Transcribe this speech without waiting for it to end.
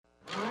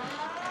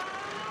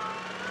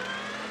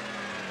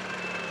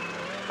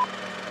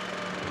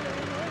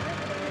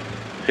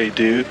Hey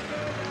dude,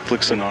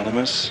 Flix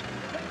Anonymous.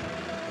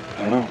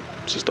 I don't know,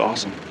 it's just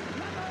awesome.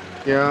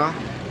 Yeah,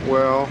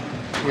 well,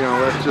 you know,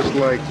 that's just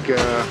like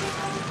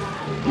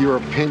your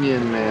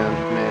opinion,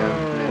 man.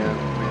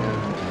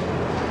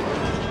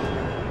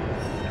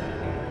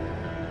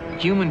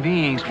 Human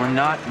beings were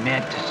not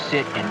meant to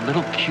sit in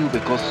little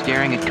cubicles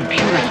staring at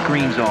computer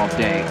screens all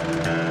day.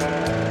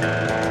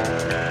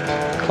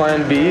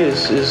 Plan B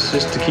is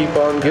just to keep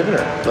on giving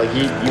her. Like,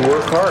 you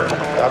work hard.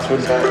 That's what...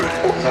 Is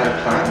that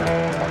a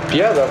plan?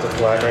 Yeah, that's a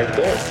plan right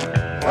there.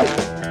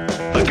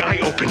 A guy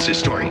opens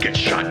his door and gets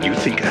shot, you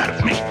think that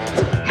of me.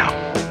 No.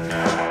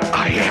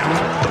 I am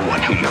the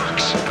one who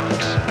knocks.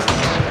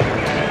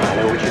 I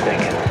know what you're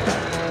thinking.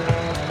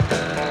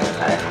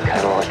 I've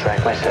kind of lost track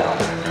myself.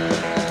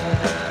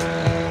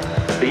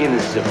 Being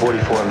this is a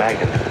 44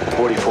 Magnum,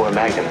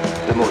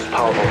 the most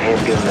powerful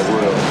handgun in the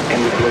world,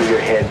 and would blow your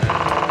head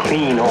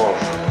clean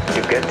off.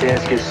 You've got to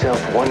ask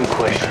yourself one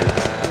question.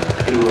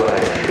 Do I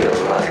feel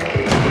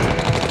lucky?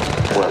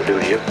 Well, do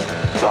you,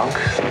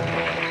 bunks?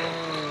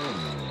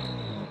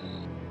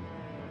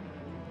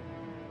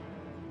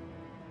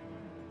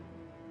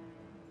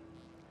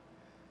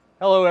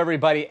 Hello,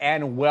 everybody,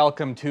 and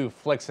welcome to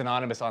Flix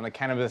Anonymous on the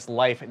Cannabis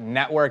Life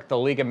Network, the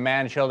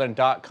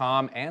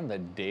LeagueOfManChildren.com, and the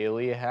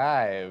Daily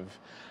Hive.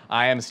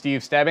 I am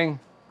Steve Stebbing.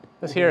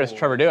 This here is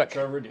Trevor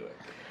Duick.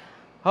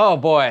 Oh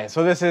boy,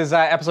 so this is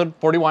episode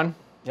 41.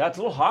 Yeah, it's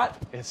a little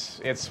hot. It's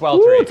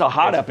sweltery. Ooh, it's a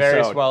hot episode.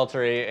 Very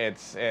sweltery.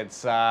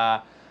 It's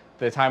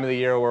the time of the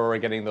year where we're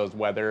getting those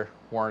weather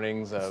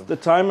warnings of... It's the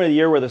time of the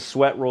year where the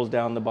sweat rolls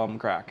down the bum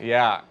crack.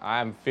 Yeah,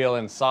 I'm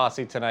feeling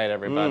saucy tonight,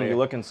 everybody. You're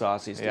looking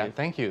saucy, Steve. Yeah,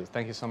 thank you.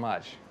 Thank you so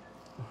much.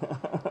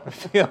 I'm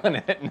feeling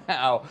it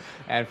now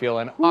and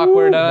feeling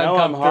awkward and now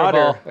uncomfortable. I'm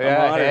hotter.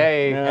 Yeah, I'm hotter.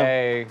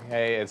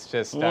 Hey, it's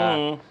just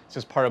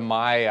part of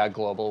my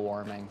global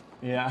warming.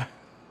 Yeah.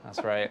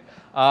 That's right.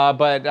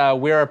 But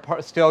we're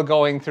still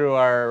going through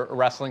our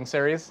wrestling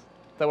series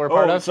that we're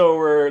part of. So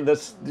we're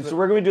going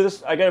to do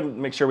this. I got to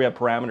make sure we have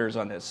parameters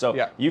on this.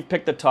 So you've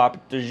picked the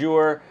topic du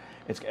jour.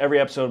 Every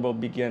episode will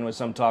begin with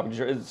some topic.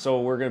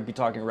 So we're going to be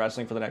talking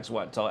wrestling for the next,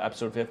 what, till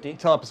episode 50?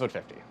 Till episode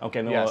 50.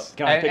 Okay, yes.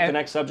 Can I pick the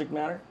next subject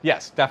matter?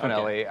 Yes,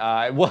 definitely.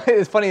 Okay. Well,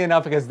 it's funny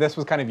enough because this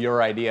was kind of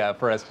your idea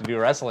for us to do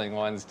wrestling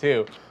ones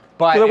too.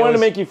 But I wanted to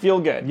make you feel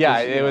good. Yeah,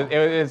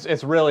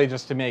 it's really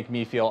just to make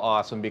me feel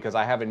awesome because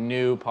I have a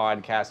new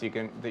podcast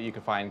that you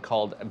can find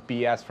called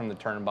BS from the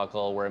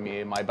Turnbuckle, where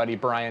me and my buddy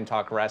Brian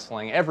talk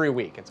wrestling every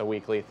week. It's a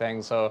weekly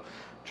thing, so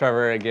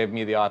Trevor gave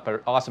me the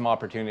awesome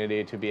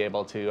opportunity to be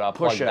able to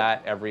plug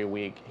that every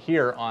week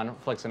here on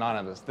Flix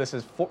Anonymous. This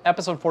is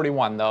episode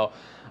 41, though,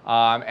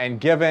 and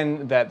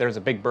given that there's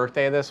a big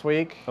birthday this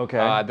week,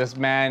 this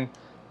man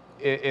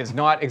is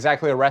not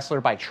exactly a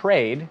wrestler by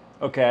trade.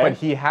 Okay. But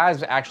he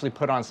has actually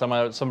put on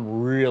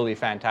some really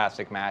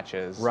fantastic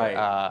matches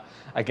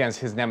against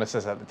his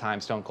nemesis at the time,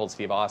 Stone Cold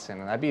Steve Austin,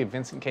 and that'd be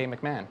Vincent K.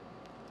 McMahon.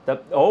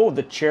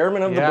 The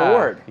chairman of the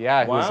board.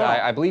 Yeah,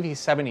 wow. I believe he's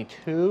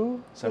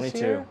 72.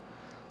 72.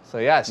 So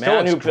yeah, still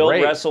man who looks built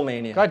great.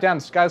 WrestleMania. Goddamn,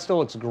 this guy still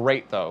looks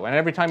great though, and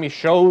every time he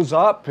shows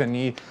up and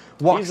he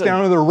walks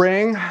down to the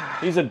ring,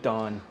 he's a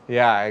don.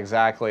 Yeah,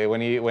 exactly.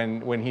 When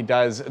he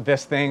does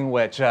this thing,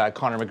 which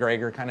Conor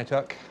McGregor kind of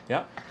took.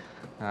 Yeah.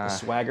 The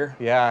swagger.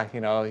 Yeah,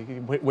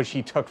 which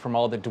he took from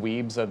all the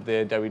dweebs of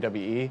the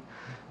WWE,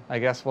 I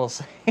guess we'll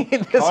say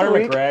this Conor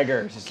week.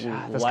 McGregor is just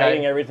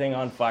lighting everything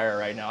on fire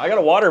right now. I got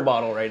a water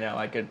bottle right now.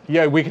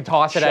 We could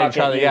toss it at each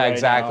other. Yeah,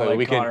 exactly. Now,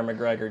 we could. Conor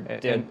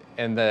McGregor did.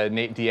 And the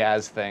Nate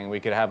Diaz thing,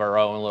 we could have our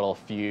own little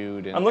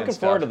feud. I'm looking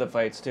forward to the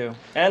fights too.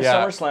 And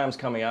SummerSlam's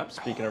coming up.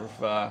 Speaking of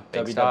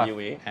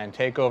WWE and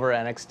Takeover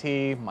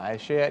NXT, my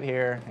shit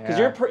here. Because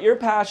you're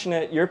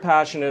passionate. You're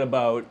passionate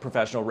about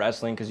professional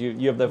wrestling because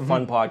you have the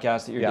fun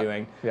podcast that you're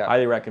doing. Yeah.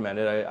 Highly recommend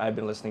it. I've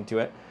been listening to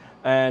it.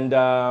 And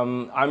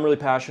I'm really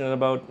passionate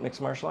about mixed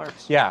martial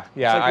arts. Yeah.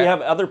 It's like we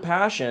have other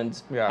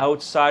passions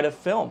outside of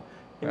film.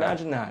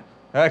 Imagine that.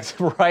 That's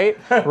right.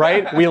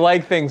 We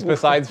like things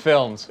besides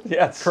films.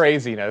 Yes.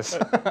 Craziness.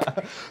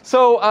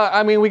 So,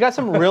 we got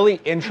some really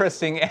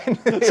interesting...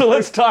 So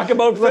let's talk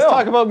about film. Let's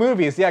talk about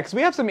movies, yeah, because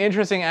we have some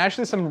interesting,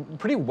 actually some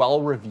pretty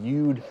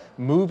well-reviewed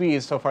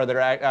movies so far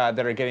that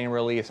are getting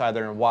released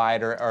either in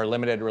wide or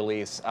limited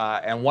release.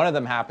 And one of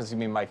them happens to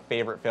be my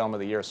favorite film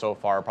of the year so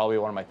far, probably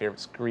one of my favorite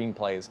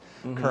screenplays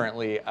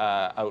currently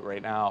out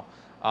right now.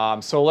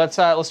 So let's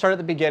start at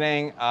the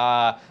beginning.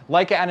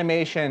 Leica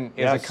Animation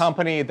is a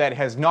company that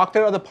has knocked it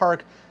out of the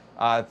park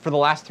for the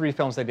last 3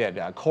 films they did.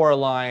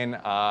 Coraline,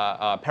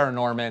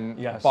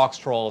 Paranorman, Box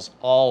Trolls,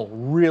 all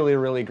really,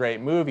 really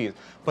great movies.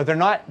 But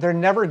they're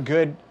never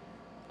good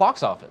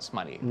box office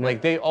money.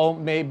 Like they all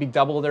maybe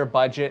double their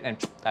budget and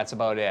that's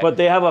about it. But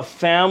they have a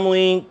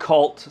family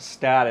cult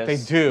status. They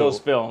do. Those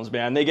films,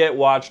 man. They get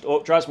watched,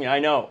 trust me, I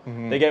know.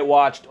 They get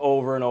watched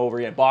over and over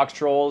again. Box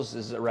Trolls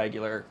is a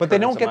regular but they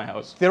don't in my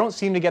house. They don't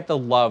seem to get the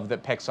love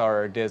that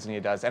Pixar or Disney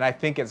does. And I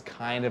think it's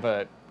kind of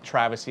a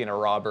travesty and a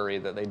robbery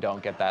that they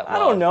don't get that love. I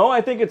don't know.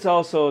 I think it's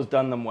also has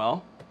done them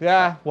well.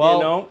 Yeah,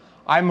 well,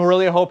 I'm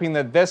really hoping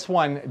that this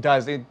one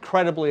does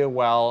incredibly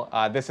well.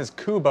 This is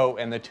Kubo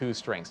and the Two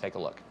Strings. Take a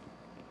look.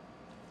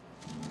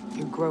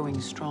 You're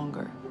growing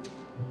stronger.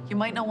 You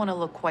might not want to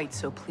look quite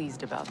so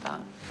pleased about that.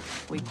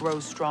 We grow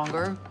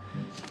stronger,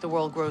 the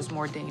world grows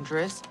more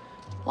dangerous.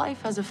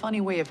 Life has a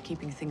funny way of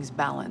keeping things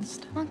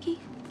balanced. Monkey,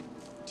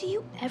 do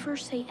you ever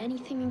say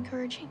anything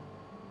encouraging?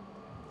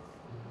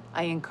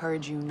 I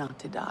encourage you not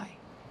to die.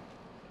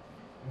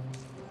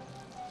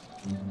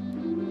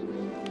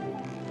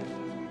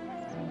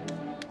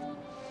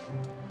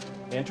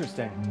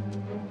 Interesting.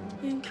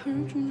 I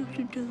encourage you not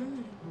to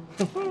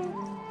die.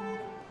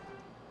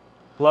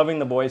 Loving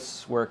the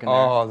voice work in there.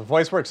 Oh, the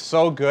voice work's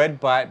so good,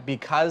 but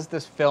because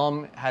this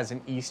film has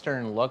an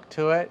Eastern look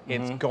to it,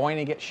 it's going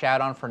to get shat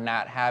on for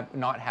not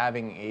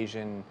having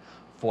Asian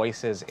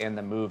voices in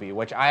the movie,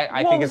 which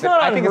I think is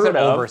an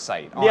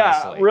oversight. Honestly.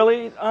 Yeah,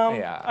 really.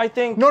 Yeah. I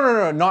think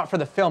no, not for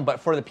the film, but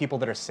for the people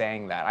that are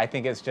saying that. I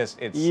think it's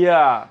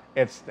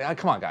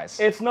come on, guys.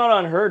 It's not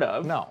unheard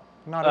of. No,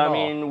 not at all. I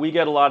mean, we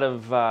get a lot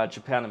of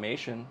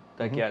Japanimation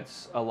that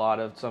gets a lot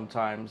of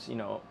sometimes,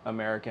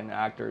 American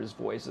actors'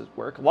 voices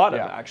work. A lot of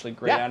actually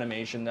great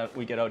animation that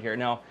we get out here.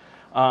 Now,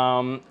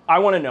 I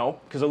want to know,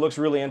 because it looks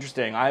really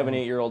interesting. I have an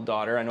 8-year-old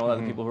daughter. I know that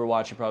the people who are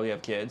watching probably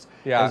have kids.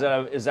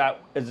 Yeah. Is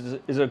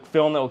it a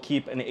film that will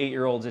keep an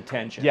 8-year-old's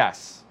attention?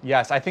 Yes.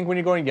 I think when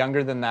you're going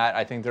younger than that,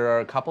 I think there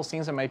are a couple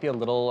scenes that might be a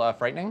little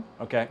frightening.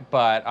 Okay.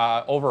 But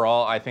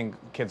overall, I think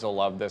kids will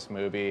love this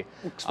movie.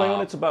 Explain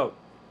what it's about.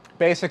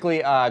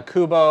 Basically,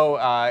 Kubo,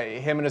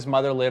 him and his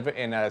mother live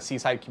in a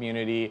seaside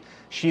community.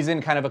 She's in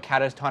kind of a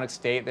catatonic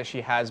state that she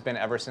has been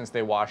ever since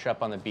they wash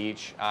up on the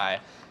beach.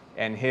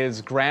 And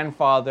his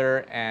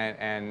grandfather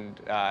and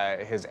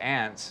his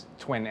aunts,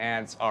 twin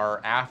aunts, are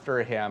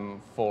after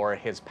him for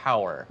his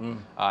power.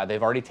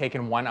 They've already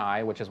taken one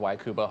eye, which is why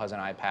Kubo has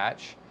an eye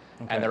patch.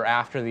 Okay. And they're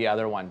after the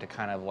other one to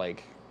kind of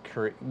like,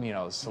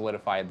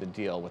 solidify the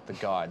deal with the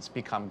gods,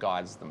 become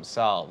gods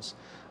themselves.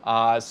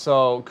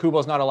 So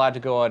Kubo's not allowed to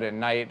go out at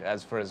night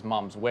as for his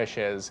mom's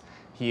wishes.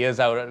 He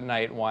is out at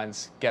night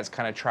once, gets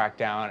kind of tracked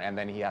down, and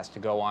then he has to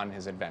go on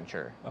his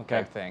adventure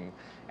type thing.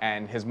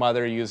 And his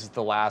mother uses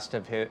the last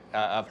of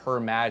her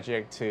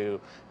magic to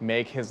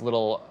make his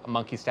little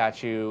monkey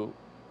statue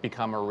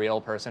become a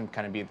real person,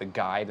 kind of be the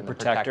guide and the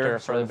protector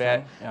for a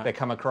bit. Yeah. They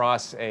come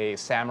across a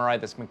samurai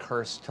that's been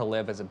cursed to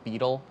live as a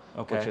beetle,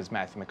 which is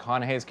Matthew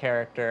McConaughey's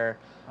character.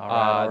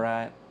 All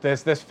right.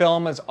 This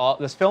film is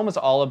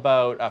all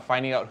about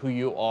finding out who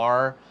you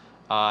are,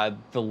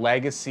 the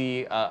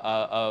legacy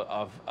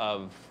of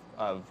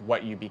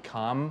what you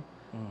become,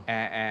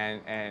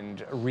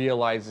 and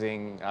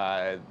realizing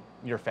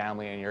your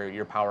family and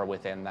your power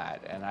within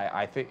that. And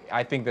I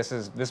think this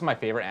is my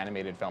favorite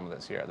animated film of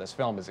this year. This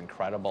film is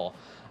incredible.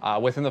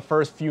 Within the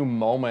first few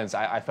moments,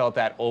 I felt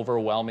that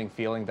overwhelming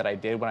feeling that I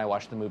did when I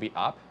watched the movie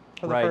Up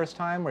for the first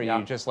time, where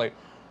you just like,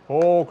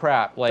 oh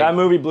crap! Like that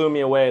movie blew me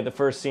away. The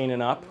first scene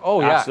in Up,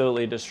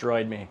 absolutely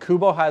destroyed me.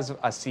 Kubo has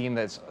a scene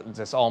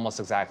that's almost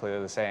exactly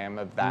the same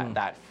of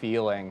that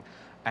feeling.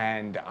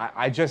 And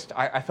I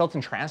felt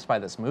entranced by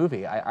this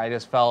movie. I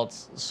just felt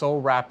so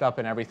wrapped up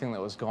in everything that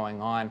was going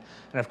on.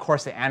 And of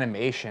course, the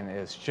animation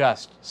is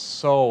just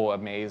so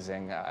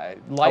amazing. I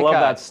love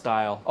that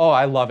style. Oh,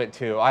 I love it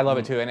too.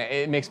 And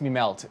it makes me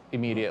melt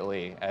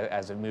immediately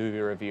as a movie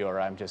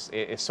reviewer.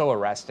 It's so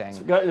arresting. It's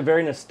got a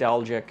very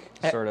nostalgic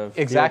sort of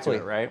feel to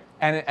it, right?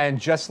 And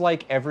just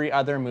like every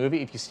other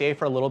movie, if you stay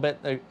for a little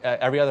bit,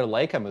 every other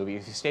Leica movie,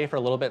 if you stay for a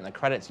little bit in the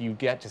credits, you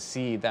get to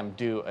see them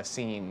do a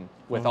scene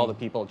with all the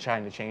people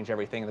trying to change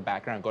everything in the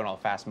background, going all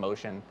fast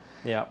motion,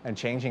 and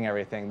changing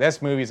everything. This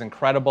movie's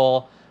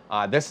incredible.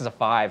 This is a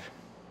 5.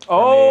 Bring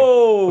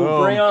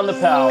on the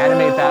power!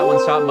 Animate that one,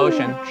 stop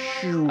motion.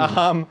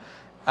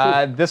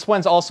 This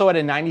one's also at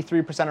a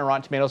 93% on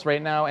Rotten Tomatoes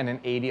right now and an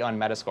 80 on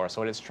Metascore,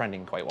 so it is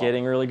trending quite well.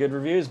 Getting really good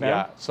reviews, man.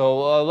 Yeah.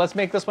 So let's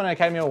make this one an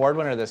Academy Award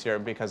winner this year,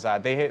 because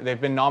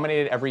they've been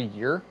nominated every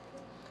year,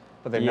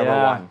 but they've never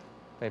won.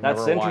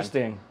 That's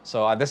interesting.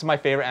 So this is my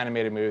favorite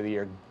animated movie of the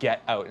year.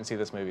 Get out and see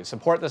this movie.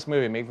 Support this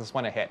movie. Make this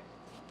one a hit.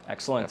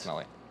 Excellent.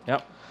 Definitely.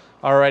 Yep.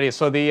 Alrighty.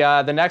 So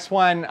the next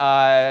one,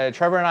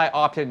 Trevor and I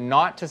opted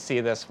not to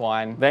see this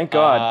one. Thank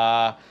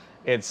God.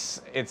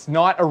 It's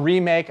not a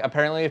remake.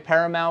 Apparently,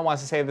 Paramount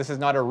wants to say this is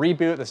not a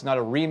reboot. This is not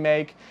a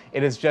remake.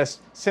 It is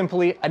just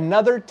simply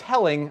another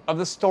telling of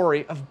the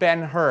story of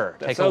Ben-Hur.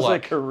 That sounds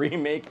like a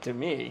remake to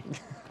me.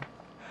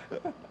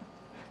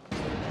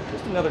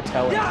 Just another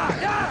telling.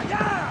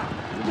 Yeah!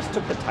 You just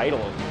took the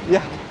title.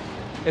 Yeah.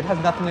 It has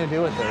nothing to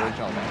do with the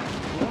original thing.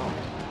 No.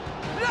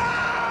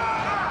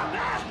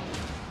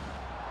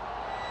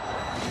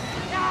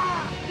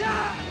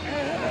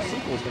 The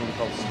sequel is going to be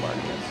called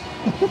Spartacus.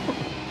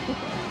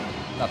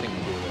 Nothing to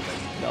do with it.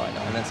 No, I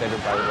know. And then Saved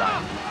by the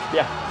Bell.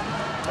 Yeah.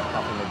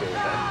 Nothing to do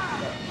with it.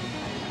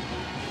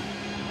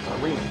 It's a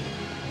remake.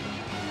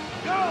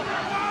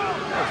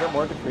 Is that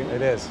Morgan Freeman?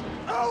 It is.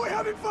 Oh, we're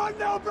having fun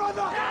now,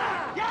 brother!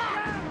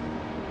 Yeah!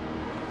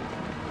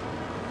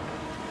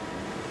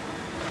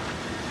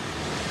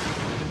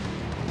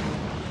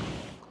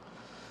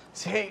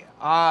 See,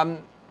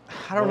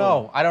 I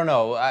don't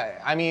know.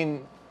 I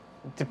mean,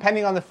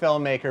 depending on the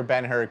filmmaker,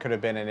 Ben-Hur could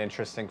have been an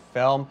interesting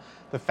film.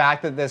 The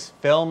fact that this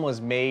film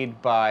was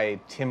made by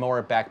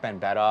Timur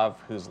Bekmambetov,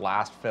 whose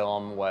last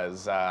film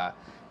was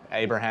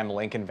Abraham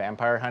Lincoln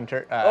Vampire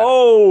Hunter,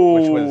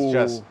 which was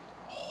just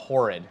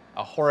horrid.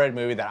 A horrid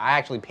movie that I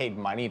actually paid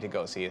money to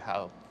go see.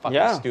 How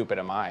fucking stupid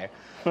am I?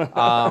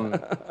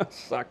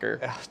 Sucker.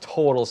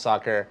 Total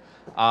sucker.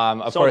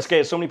 Of course,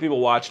 so many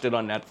people watched it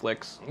on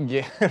Netflix.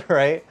 Yeah,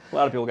 right? A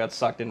lot of people got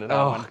sucked into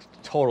that one.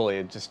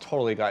 Totally. Just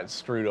totally got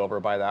screwed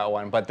over by that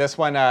one. But this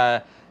one,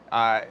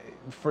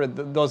 for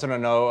those who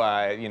don't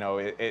know, you know,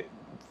 it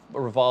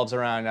revolves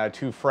around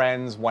two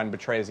friends. One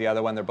betrays the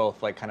other one. They're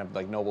both like kind of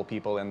like noble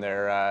people in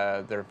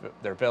their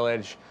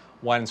village.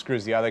 One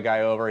screws the other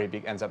guy over.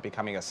 He ends up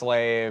becoming a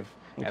slave.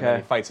 And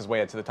then he fights his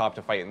way up to the top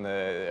to fight in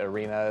the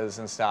arenas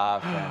and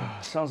stuff.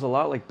 And sounds a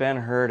lot like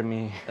Ben-Hur to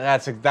me.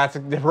 That's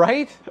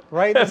right.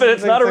 But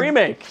it's not a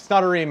remake. It's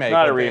not a remake.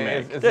 Not a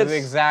remake. It's the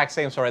exact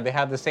same story. They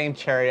have the same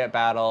chariot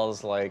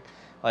battles. Like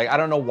I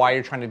don't know why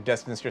you're trying to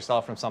distance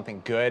yourself from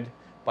something good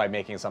by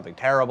making something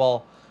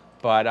terrible.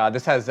 But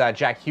this has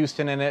Jack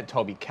Houston in it,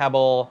 Toby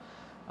Kebbell.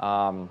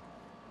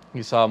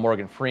 You saw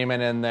Morgan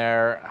Freeman in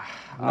there.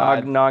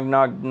 Not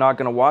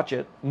gonna watch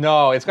it.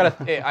 No, it's got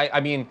a.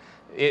 I mean,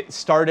 it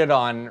started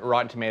on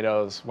Rotten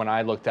Tomatoes. When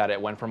I looked at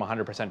it, went from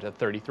 100% to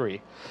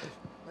 33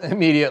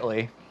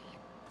 immediately,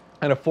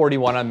 and a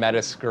 41 on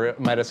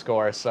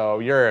Metascore. So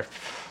you're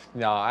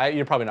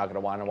probably not going to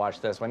want to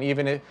watch this one.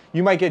 Even if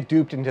you might get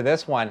duped into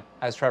this one,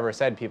 as Trevor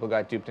said, people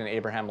got duped in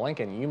Abraham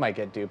Lincoln. You might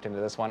get duped into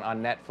this one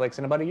on Netflix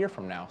in about a year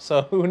from now.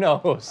 So who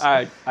knows?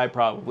 I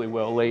probably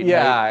will late night.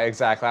 Yeah,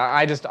 exactly.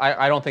 I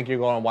don't think you're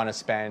going to want to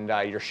spend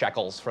your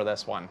shekels for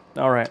this one.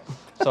 All right.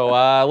 So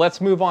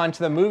let's move on to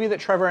the movie that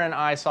Trevor and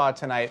I saw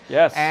tonight.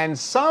 Yes. And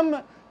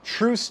some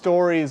true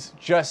stories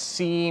just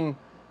seem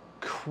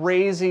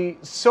crazy,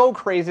 so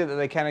crazy that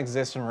they can't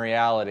exist in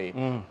reality.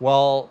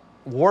 Well,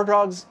 War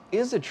Dogs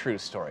is a true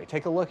story.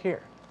 Take a look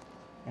here.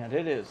 And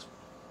it is.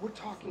 We're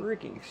talking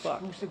freaking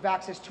exclusive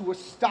access to a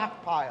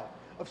stockpile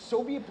of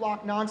Soviet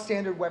bloc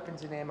non-standard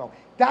weapons and ammo.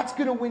 That's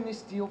gonna win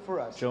this deal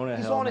for us. He's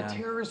on a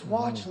terrorist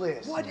watch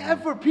list.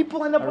 Whatever.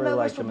 People end up on that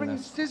list for bringing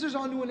scissors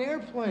onto an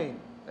airplane.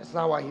 That's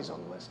not why he's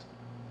on the list.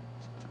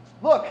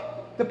 Look,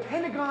 the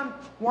Pentagon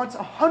wants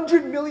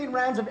 100 million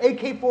rounds of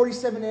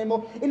AK-47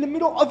 ammo in the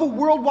middle of a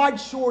worldwide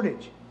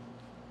shortage.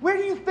 Where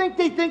do you think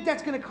they think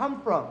that's gonna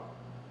come from?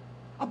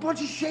 A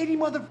bunch of shady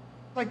motherfuckers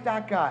like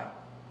that guy.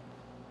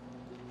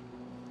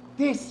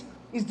 This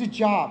is the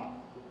job.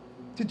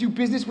 To do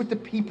business with the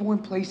people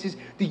and places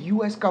the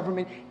U.S.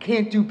 government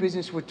can't do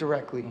business with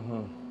directly.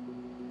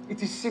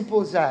 It's as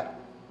simple as that.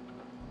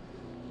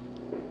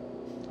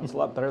 It's a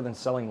lot better than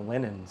selling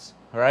linens.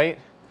 Right?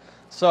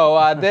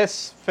 So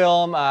this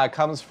film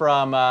comes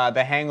from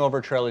the Hangover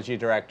trilogy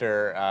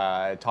director,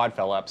 Todd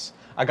Phillips.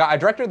 A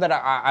director that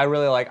I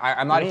really like.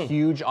 I'm not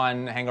huge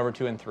on Hangover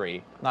 2 and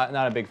 3. Not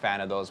a big fan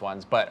of those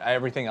ones, but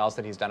everything else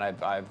that he's done,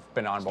 I've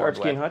been on board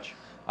with. Starsky and Hutch?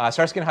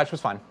 Starsky and Hutch was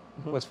fun.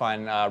 Was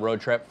fun. Road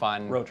Trip,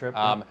 fun. Road Trip.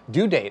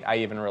 Due Date, I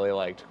even really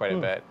liked quite a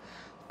bit.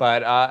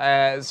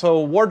 But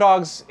so War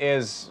Dogs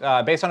is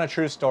based on a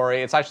true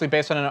story. It's actually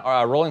based on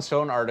a Rolling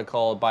Stone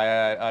article by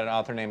an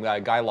author named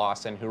Guy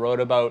Lawson, who wrote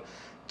about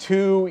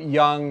two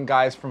young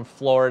guys from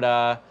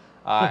Florida,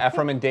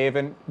 Ephraim and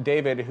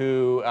David,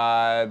 who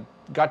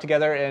got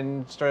together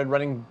and started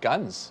running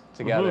guns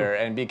together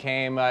and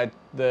became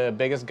the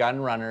biggest gun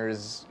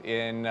runners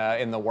in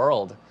the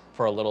world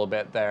for a little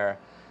bit there,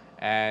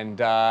 and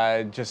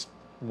just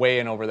way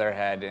in over their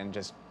head, and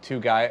just two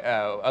guys,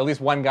 at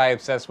least one guy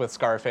obsessed with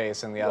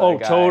Scarface, and the other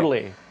guy. Oh,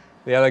 totally.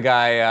 The other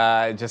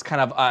guy just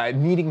kind of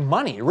needing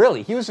money.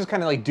 Really, he was just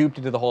kind of like duped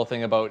into the whole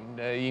thing about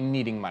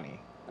needing money.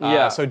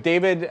 So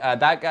David,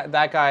 that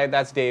guy,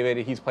 that's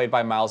David. He's played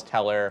by Miles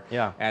Teller.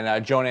 Yeah.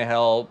 And Jonah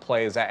Hill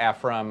plays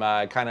Ephraim,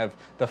 kind of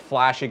the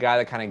flashy guy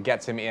that kind of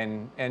gets him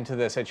into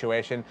the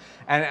situation.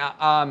 And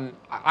I'm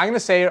going to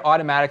say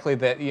automatically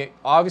that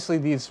obviously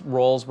these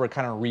roles were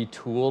kind of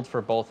retooled for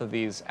both of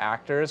these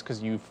actors,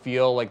 because you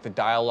feel like the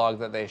dialogue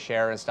that they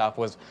share and stuff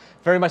was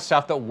very much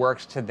stuff that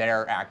works to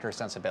their actor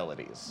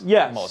sensibilities.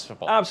 Yes, most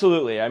of all.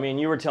 Absolutely. I mean,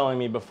 you were telling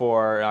me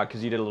before,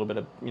 because you did a little bit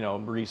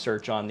of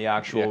research on the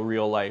actual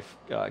real life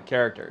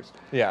characters.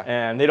 Yeah.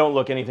 And they don't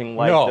look anything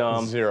like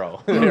them.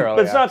 Zero. But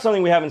it's not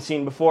something we haven't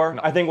seen before.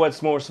 No. I think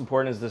what's most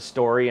important is the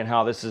story and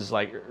how this is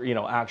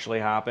actually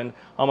happened.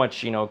 How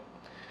much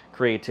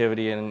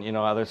creativity and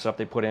other stuff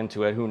they put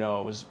into it. Who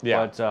knows?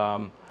 Yeah.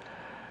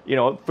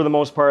 But for the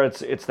most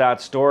part, it's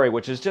that story,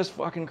 which is just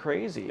fucking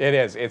crazy. It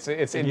is. It's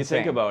insane. If you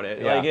think about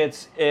it, yeah. like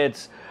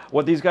it's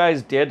what these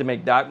guys did to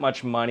make that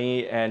much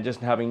money and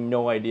just having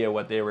no idea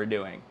what they were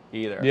doing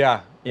either.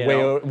 Yeah,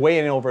 way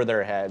in over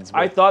their heads.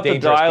 I thought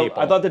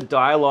the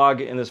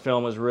dialogue in this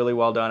film was really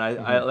well done.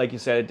 I like you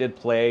said, it did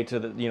play to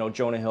the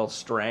Jonah Hill's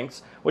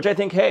strengths, which I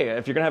think, hey,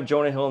 if you're gonna have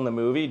Jonah Hill in the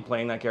movie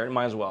playing that character,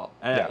 might as well.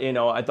 And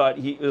I thought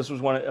this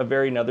was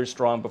another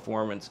strong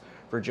performance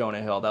for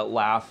Jonah Hill. That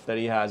laugh that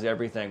he has,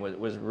 everything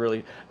was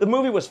really. The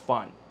movie was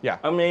fun. Yeah.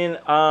 I mean,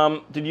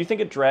 did you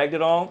think it dragged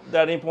at all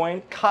at any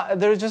point?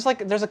 There's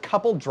a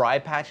couple dry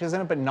patches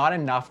in it, but not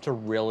enough to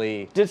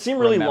really. Did it seem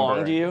really remember.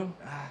 long to you?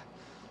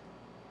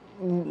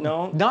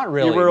 No, not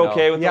really. You were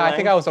okay no. with yeah, the I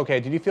think I was okay.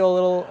 Did you feel a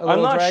little?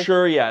 I'm not dragged?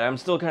 sure yet. I'm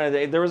still kind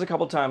of. There was a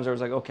couple times I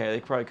was like, okay, they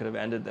probably could have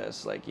ended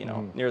this, like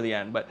near the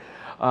end. But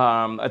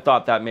I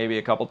thought that maybe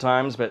a couple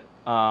times. But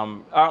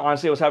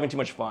honestly, I was having too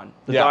much fun.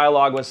 The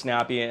dialogue was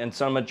snappy, and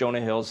some of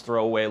Jonah Hill's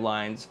throwaway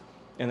lines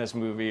in this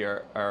movie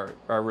are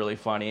really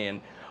funny.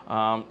 And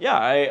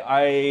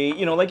I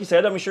like you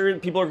said, I'm sure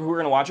people who are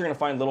going to watch are going to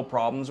find little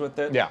problems with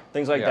it. Yeah.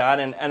 Things like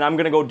that. And I'm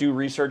going to go do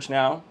research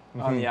now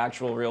on the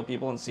actual real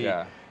people and see.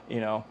 Yeah.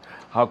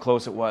 How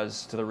close it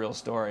was to the real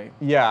story.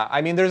 Yeah,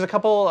 I mean, there's a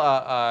couple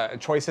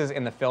choices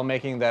in the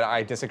filmmaking that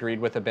I disagreed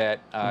with a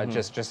bit.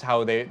 Just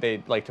how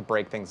they like to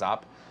break things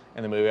up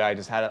in the movie. I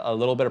just had a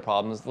little bit of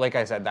problems. Like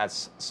I said,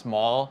 that's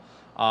small.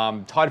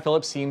 Todd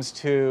Phillips seems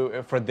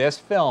to, for this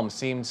film,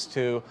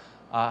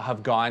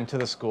 have gone to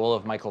the school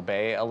of Michael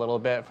Bay a little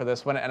bit for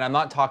this one. And I'm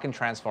not talking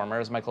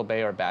Transformers Michael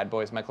Bay or Bad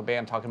Boys Michael Bay.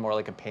 I'm talking more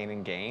like a Pain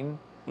and Gain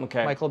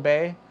Michael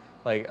Bay.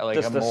 Like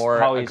just a more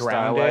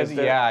grounded,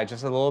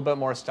 just a little bit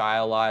more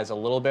stylized, a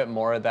little bit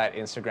more of that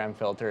Instagram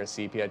filter,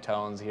 sepia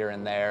tones here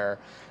and there,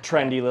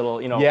 trendy little,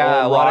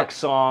 rock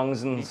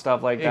songs and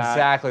stuff like that.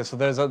 Exactly. So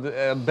there's a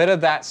bit of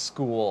that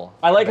school.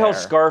 I like how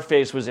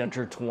Scarface was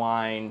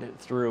intertwined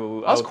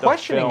through. I was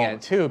questioning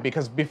it too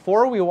because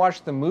before we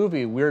watched the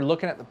movie, we were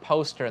looking at the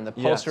poster, and the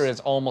poster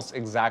is almost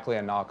exactly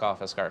a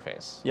knockoff of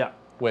Scarface. Yeah.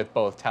 With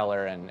both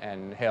Teller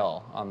and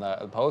Hill on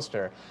the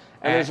poster.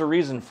 And there's a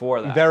reason for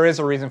that. There is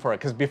a reason for it,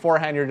 because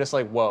beforehand you're just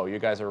like, whoa, you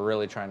guys are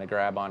really trying to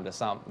grab onto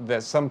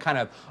there's some kind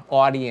of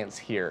audience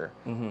here,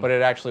 but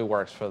it actually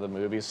works for the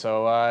movie.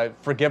 So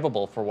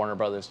forgivable for Warner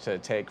Brothers to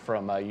take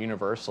from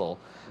Universal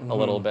a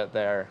little bit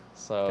there.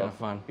 So kind of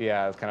fun.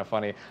 Yeah, it's kind of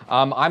funny.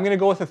 I'm gonna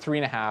go with a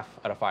 3.5 out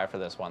of 5 for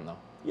this one though.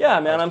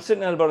 Yeah, man, I'm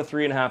sitting at about a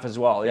 3.5 as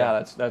well.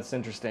 Yeah, that's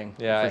interesting.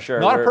 Yeah, for sure.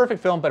 Not a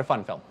perfect film, but a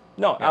fun film.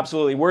 No,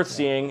 absolutely worth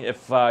seeing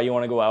if you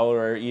want to go out,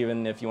 or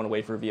even if you want to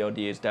wait for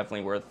VOD. It's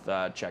definitely worth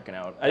checking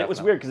out. It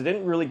was weird because it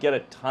didn't really get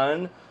a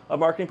ton of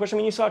marketing push. I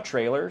mean, you saw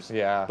trailers,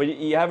 but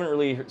you haven't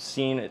really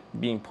seen it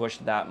being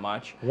pushed that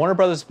much. Warner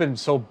Brothers has been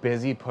so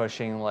busy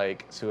pushing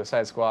like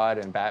Suicide Squad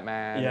and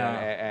Batman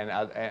and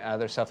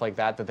other stuff like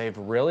that they've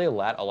really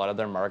let a lot of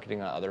their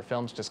marketing on other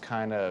films just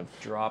kind of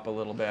drop a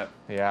little bit.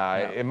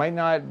 Yeah, it might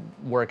not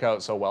work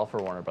out so well for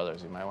Warner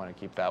Brothers. You might want to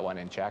keep that one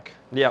in check.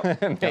 Yeah,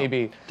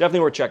 maybe.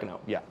 Definitely worth checking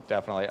out. Yeah,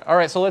 definitely. All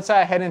right, so let's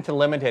head into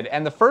Limited.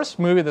 And the first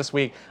movie this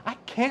week, I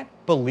can't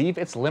believe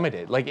it's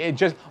limited. Like, it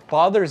just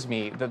bothers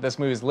me that this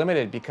movie is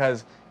limited,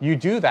 because you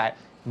do that,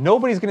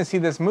 nobody's going to see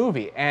this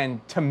movie.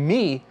 And to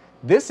me,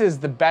 this is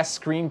the best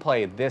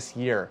screenplay this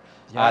year.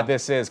 Yeah.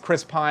 This is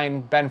Chris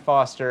Pine, Ben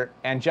Foster,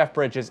 and Jeff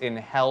Bridges in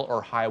Hell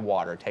or High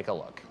Water. Take a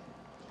look.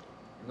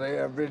 They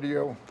have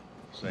video.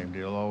 Same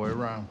deal all the way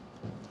around.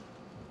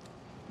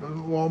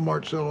 Doesn't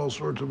Walmart sell all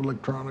sorts of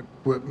electronic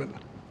equipment?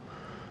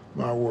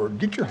 My word,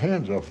 get your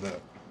hands off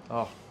that.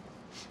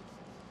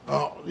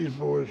 Oh, these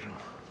boys,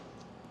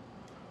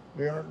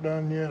 they aren't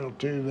done yet, I'll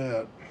tell you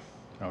that.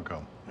 How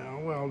come?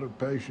 Well, they're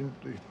patient.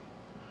 They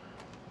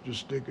just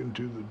sticking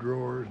to the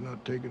drawers,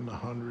 not taking the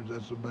hundreds.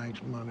 That's the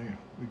bank's money.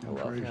 We can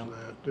trace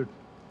that. They're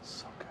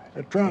so good.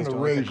 They're trying to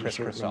raise Chris a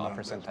certain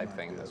Christopherson amount. type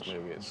thing. This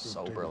movie is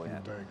so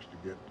brilliant. Banks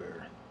to get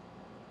there.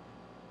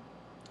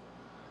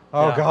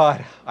 Oh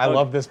God, I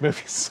love this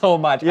movie so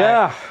much.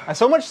 Yeah,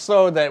 so much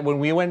so that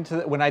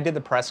when I did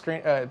the press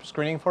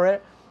screening for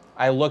it,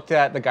 I looked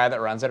at the guy that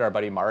runs it, our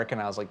buddy Mark,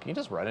 and I was like, "Can you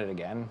just run it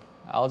again?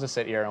 I'll just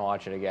sit here and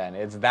watch it again."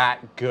 It's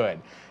that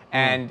good,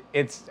 and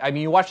I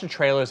mean, you watch the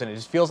trailers and it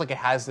just feels like it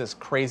has this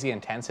crazy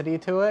intensity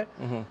to it.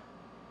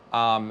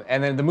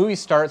 And then the movie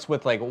starts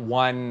with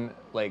one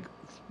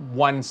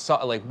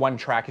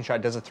tracking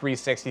shot, does a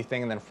 360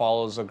 thing, and then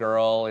follows a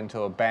girl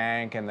into a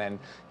bank, and then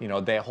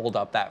they hold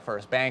up that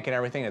first bank and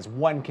everything. It's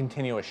one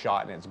continuous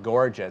shot and it's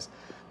gorgeous.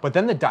 But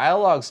then the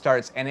dialogue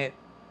starts and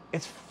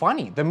it's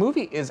funny. The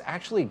movie is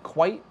actually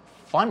quite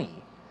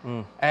funny.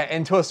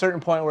 And to a certain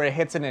point where it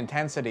hits an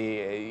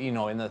intensity,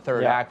 in the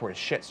third act where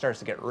shit starts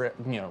to get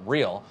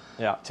real.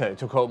 Yeah. To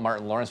quote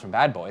Martin Lawrence from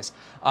Bad Boys.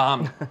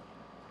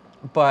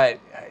 But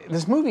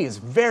this movie is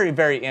very,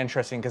 very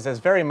interesting because it's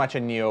very much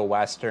a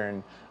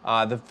neo-Western.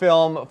 The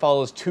film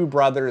follows two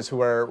brothers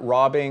who are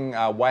robbing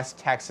West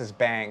Texas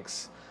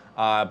banks,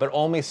 but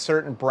only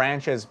certain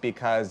branches,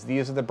 because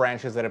these are the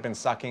branches that have been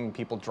sucking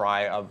people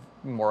dry of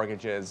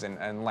mortgages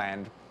and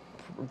land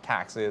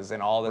taxes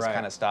and all this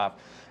kind of stuff,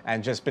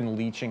 and just been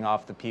leeching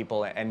off the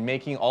people and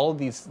making all of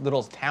these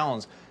little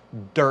towns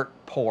dirt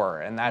poor.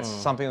 And that's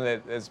something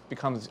that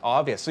becomes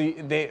obvious. So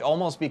they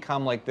almost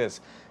become like this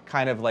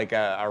kind of like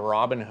a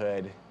Robin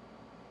Hood,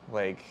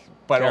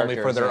 but only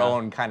for their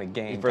own kind of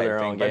game. For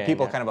their own game. But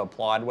people kind of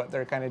applaud what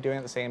they're kind of doing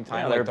at the same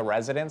time, like the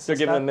residents. They're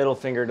giving the middle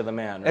finger to the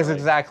man. That's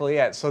exactly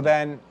it. So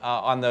then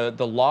on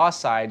the law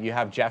side, you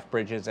have Jeff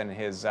Bridges and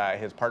his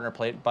partner,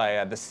 played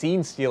by the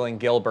scene-stealing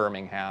Gil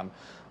Birmingham.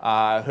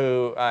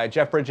 who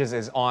Jeff Bridges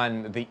is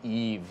on the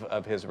eve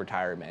of his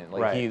retirement.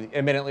 Like, Right. he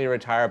imminently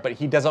retired, but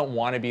he doesn't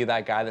want to be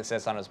that guy that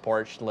sits on his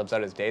porch, lives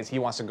out his days. He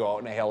wants to go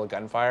out in a hail of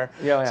gunfire.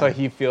 Yeah. So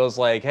he feels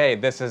like, hey, I'm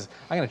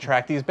going to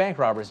track these bank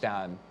robbers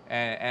down.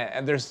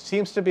 And there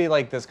seems to be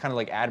like this kind of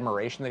like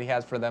admiration that he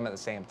has for them at the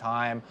same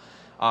time.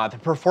 The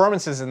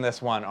performances in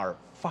this one are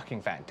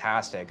fucking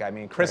fantastic. I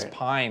mean, Chris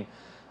Pine,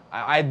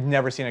 I've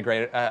never seen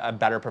a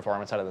better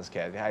performance out of this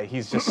kid.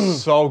 He's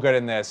just so good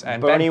in this.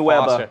 And Bernie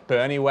Webber.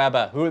 Bernie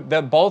Webber, who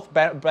both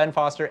Ben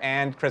Foster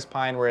and Chris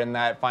Pine were in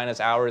that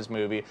Finest Hours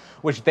movie,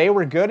 which they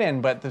were good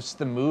in, but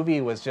the movie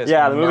was just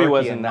the movie murky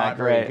wasn't and that not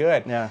very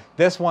great. good. Yeah.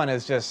 This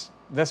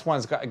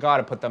one's got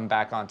to put them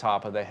back on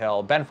top of the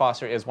hill. Ben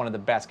Foster is one of the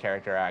best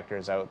character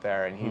actors out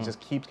there, and he just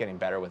keeps getting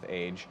better with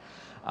age.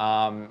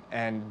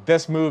 And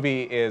this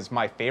movie is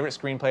my favorite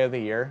screenplay of the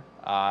year.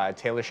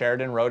 Taylor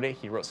Sheridan wrote it.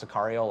 He wrote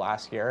Sicario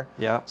last year.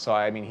 Yeah. So,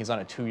 I mean, he's on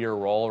a 2-year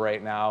roll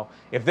right now.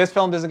 If this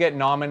film doesn't get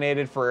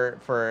nominated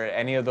for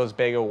any of those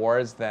big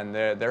awards, then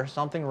there's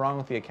something wrong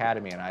with the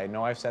Academy. And I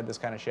know I've said this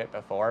kind of shit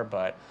before,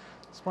 but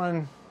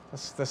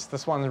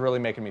this one's really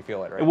making me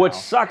feel it right Which now.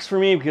 sucks for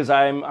me because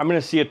I'm going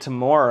to see it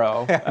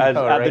tomorrow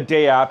at the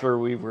day after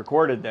we've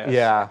recorded this.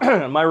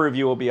 Yeah. My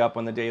review will be up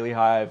on the Daily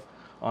Hive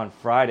on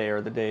Friday,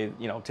 or the day,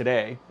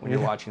 today when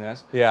you're watching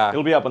this. Yeah.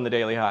 It'll be up on the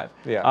Daily Hive.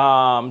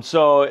 Yeah.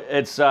 So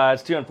it's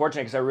too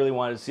unfortunate because I really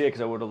wanted to see it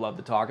because I would have loved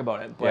to talk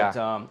about it. But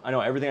I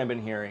know everything I've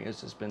been hearing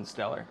has just been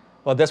stellar.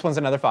 Well, this one's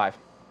another 5.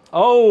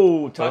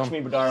 Oh, touch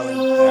me, darling.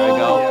 There we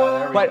go. Yeah,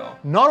 there we but go.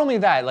 not only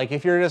that, like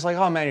if you're just like,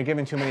 oh man, you're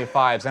giving too many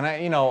 5s, and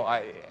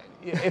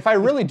if I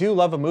really do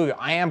love a movie,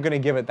 I am going to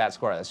give it that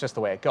score. That's just the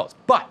way it goes.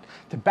 But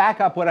to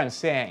back up what I'm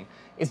saying,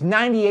 it's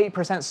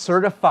 98%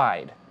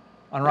 certified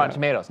on Rotten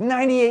Tomatoes.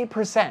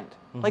 98%.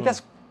 Like,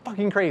 that's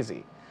fucking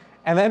crazy.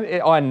 And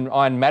then on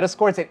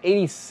Metascore, it's at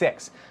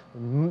 86. A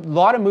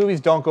lot of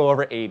movies don't go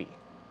over 80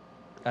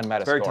 on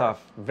Metascore. Very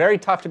tough. Very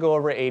tough to go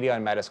over 80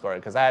 on Metascore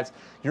because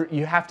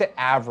you have to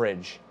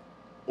average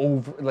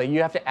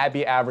you have to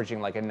be averaging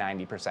like a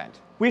 90%.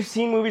 We've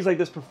seen movies like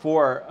this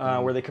before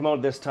where they come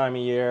out this time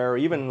of year or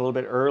even a little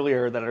bit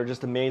earlier that are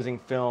just amazing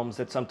films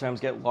that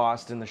sometimes get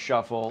lost in the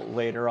shuffle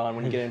later on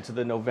when you get into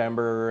the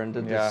November and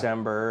the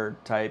December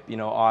type,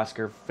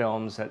 Oscar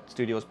films that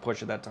studios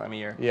push at that time of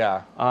year.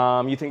 Yeah.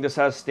 You think this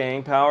has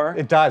staying power?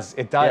 It does.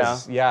 It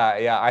does.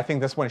 Yeah. I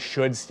think this one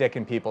should stick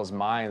in people's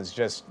minds.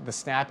 Just the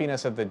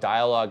snappiness of the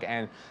dialogue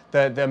and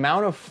the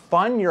amount of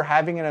fun you're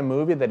having in a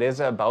movie that is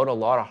about a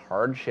lot of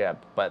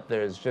hardship, but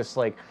there's just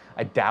like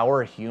a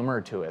dour humor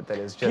to it that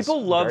is just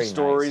people love very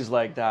stories nice.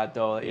 like that,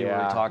 though. You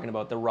were talking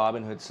about the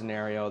Robin Hood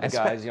scenario, the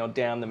guys,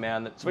 damn the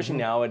man, especially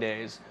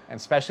nowadays. And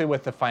especially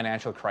with the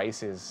financial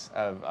crisis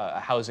of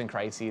housing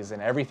crises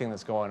and everything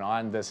that's going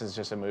on, this is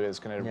just a movie that's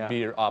going to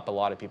beat up a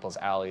lot of people's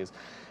alleys.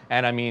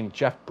 And I mean,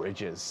 Jeff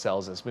Bridges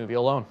sells this movie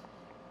alone.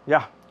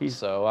 Yeah, he's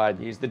the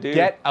dude.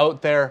 Get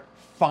out there,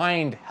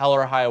 find Hell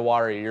or High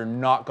Water. You're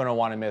not going to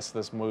want to miss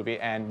this movie.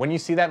 And when you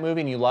see that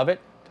movie and you love it,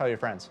 tell your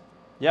friends.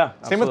 Yeah,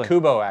 same with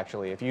Kubo,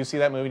 actually. If you see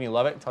that movie and you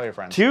love it, tell your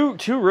friends. Two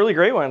really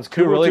great ones.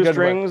 Kubo, really Two good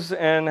Strings,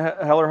 and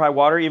Hell or High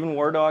Water. Even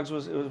War Dogs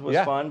was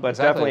fun, but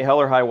definitely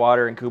Hell or High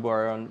Water and Kubo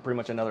are on pretty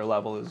much another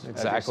level, as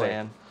you're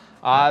saying.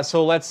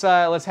 So let's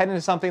head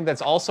into something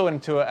that's also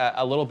into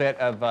a little bit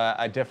of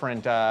a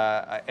different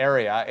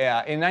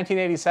area. In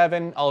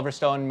 1987, Oliver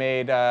Stone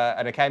made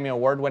an Academy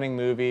Award-winning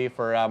movie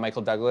for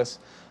Michael Douglas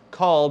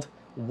called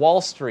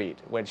Wall Street,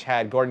 which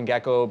had Gordon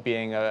Gekko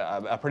being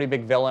a pretty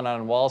big villain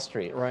on Wall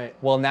Street. Right.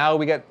 Well, now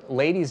we get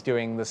ladies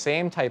doing the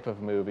same type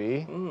of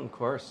movie. Of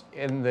course.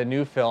 In the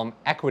new film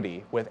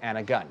Equity with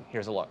Anna Gunn.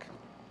 Here's a look.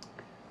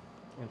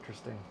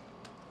 Interesting.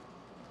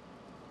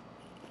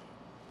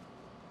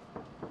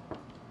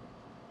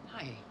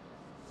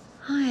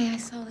 Hi, I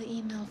saw the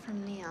email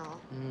from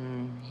Neil.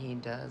 He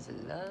does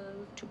love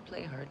to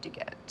play hard to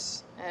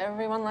get.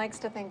 Everyone likes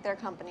to think their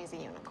company's a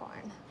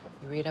unicorn.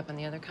 You read up on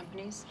the other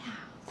companies? Yeah,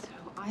 so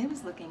I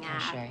was looking at...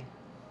 Shay,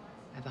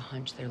 I have a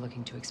hunch they're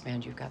looking to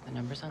expand. You've got the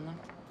numbers on them?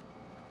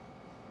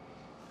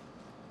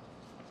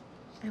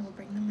 I will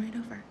bring them right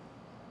over.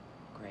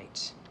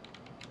 Great.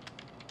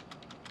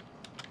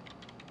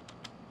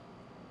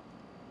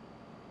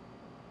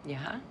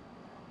 Yeah?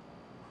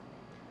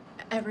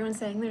 Everyone's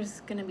saying there's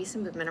gonna be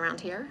some movement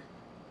around here.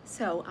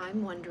 So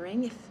I'm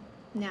wondering if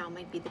now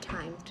might be the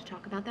time to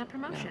talk about that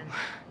promotion.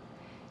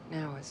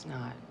 No. Now is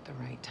not the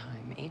right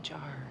time.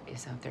 HR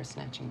is out there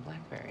snatching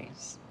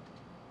blackberries.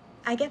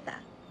 I get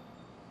that.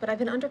 But I've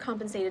been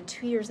undercompensated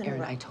 2 years in a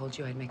row. I told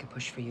you I'd make a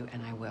push for you,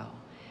 and I will.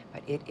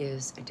 But it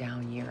is a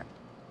down year.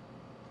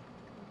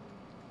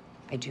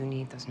 I do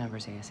need those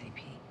numbers ASAP.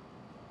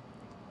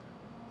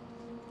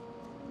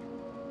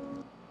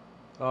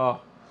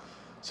 Oh.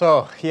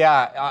 So,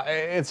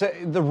 it's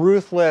the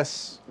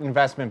ruthless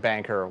investment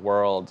banker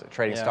world,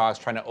 trading stocks,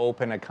 trying to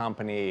open a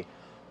company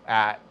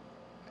at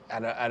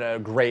at a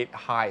great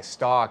high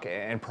stock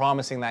and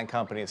promising that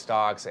company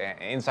stocks and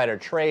insider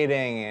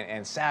trading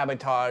and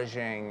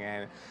sabotaging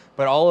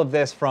but all of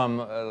this from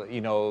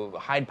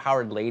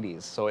high-powered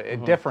ladies, so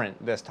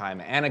different this time.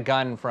 Anna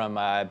Gunn from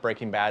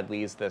Breaking Bad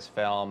leads this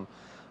film,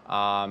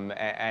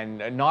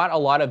 and not a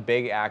lot of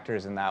big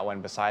actors in that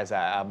one. Besides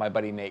that, my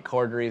buddy Nate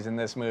Corddry's in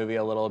this movie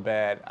a little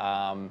bit,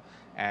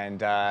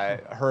 and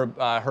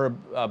her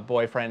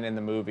boyfriend in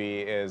the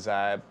movie is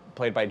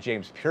played by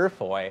James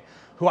Purefoy,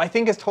 who I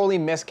think is totally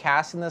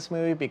miscast in this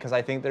movie because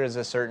I think there's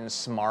a certain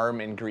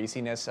smarm and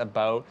greasiness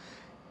about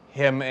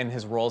him and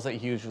his roles that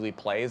he usually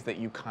plays that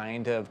you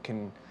kind of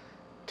can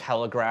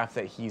telegraph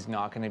that he's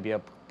not going to be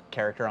a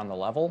character on the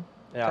level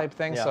type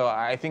thing. So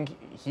I think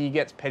he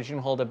gets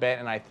pigeonholed a bit,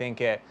 and I think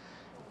it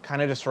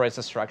kind of destroys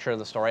the structure of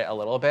the story a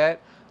little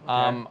bit.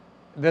 Okay.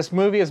 This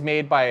movie is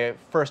made by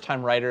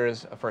first-time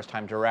writers, a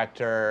first-time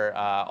director,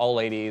 all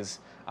ladies,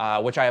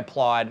 which I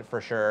applaud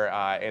for sure.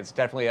 It's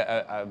definitely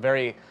a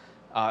very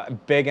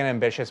big and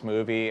ambitious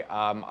movie.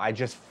 I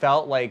just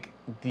felt like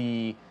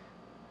the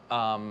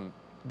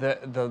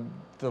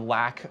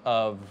lack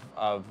of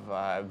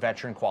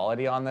veteran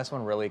quality on this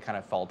one really kind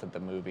of faulted the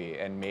movie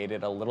and made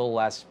it a little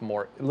less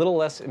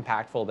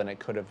impactful than it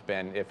could have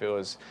been if it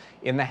was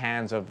in the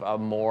hands of a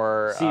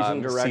more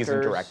seasoned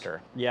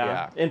director.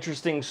 Yeah.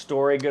 Interesting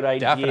story, good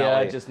idea.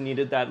 Definitely. Just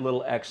needed that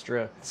little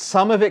extra.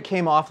 Some of it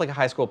came off like a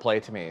high school play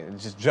to me,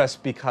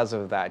 just because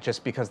of that,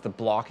 just because the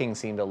blocking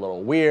seemed a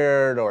little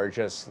weird, or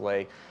just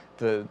like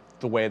the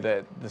way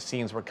that the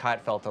scenes were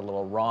cut felt a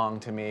little wrong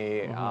to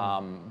me.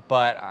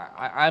 But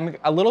I'm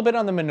a little bit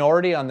on the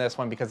minority on this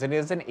one because it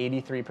is an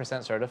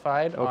 83%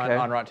 certified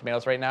on Rotten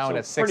Tomatoes right now, so and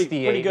it's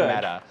 68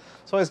 Meta.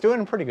 So it's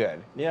doing pretty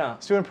good. Yeah.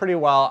 It's doing pretty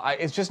well.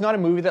 It's just not a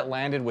movie that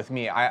landed with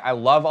me. I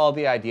love all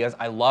the ideas.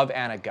 I love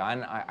Anna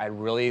Gunn. I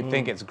really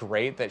think it's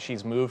great that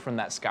she's moved from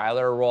that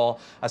Skylar role,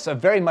 a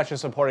very much a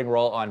supporting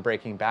role on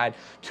Breaking Bad,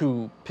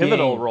 to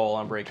pivotal role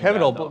on Breaking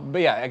Bad.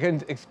 But yeah,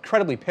 an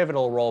incredibly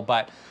pivotal role,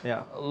 but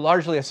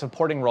largely a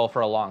supporting role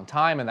for a long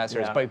time in that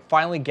series. But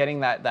finally getting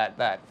that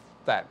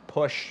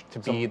push to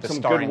be the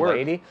starring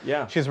lady.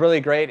 Yeah. She's really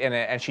great in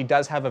it, and she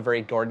does have a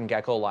very Gordon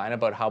Gekko line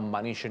about how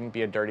money shouldn't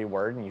be a dirty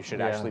word and you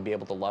should actually be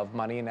able to love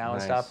money now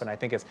and stuff. And I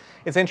think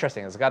it's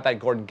interesting. It's got that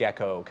Gordon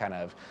Gekko kind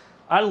of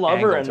I love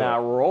her in that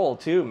role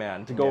too,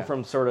 man. To go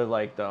from sort of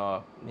like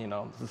the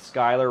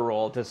Skylar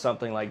role to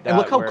something like that. And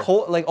look how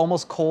cold, like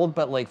almost cold,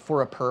 but like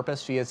for a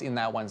purpose she is in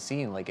that one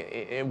scene. Like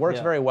it works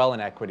very well in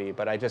Equity,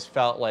 but I just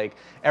felt like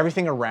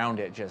everything around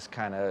it just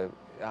kind of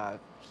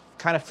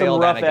failed.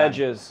 Some rough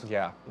edges.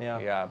 Yeah.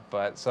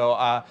 But so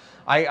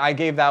I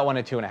gave that one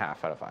a 2.5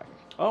 out of 5.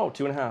 Oh,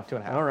 2.5.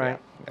 2.5. All right.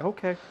 Yeah.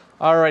 Okay.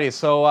 Alrighty,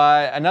 so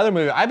another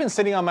movie. I've been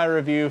sitting on my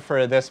review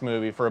for this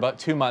movie for about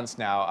 2 months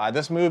now.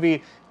 This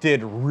movie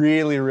did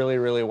really, really,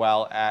 really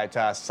well at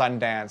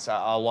Sundance.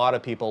 A lot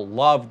of people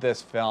loved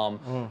this film.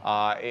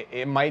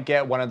 It might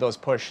get one of those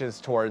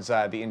pushes towards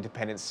the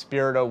Independent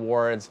Spirit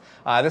Awards.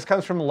 This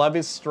comes from Love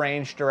is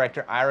Strange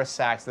director Ira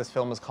Sachs. This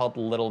film is called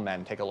Little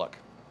Men. Take a look.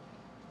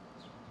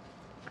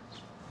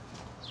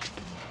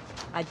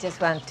 I just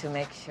want to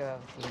make sure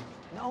of you.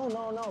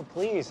 No,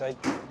 please. I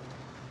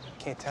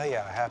can't tell you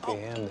how happy I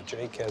am that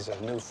Jake has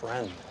a new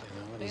friend.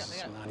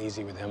 It's not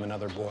easy with him and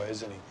other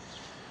boys, and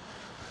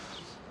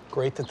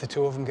great that the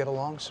two of them get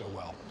along so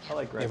well. I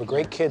like Greg. You have a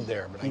great kid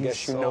there, but I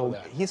guess you know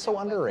that. He's so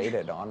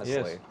underrated,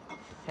 honestly.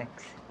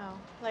 Thanks.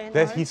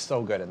 He's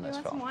so good in this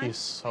film. He's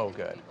so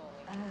good.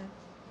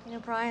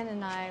 Brian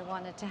and I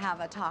wanted to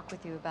have a talk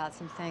with you about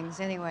some things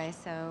anyway,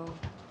 so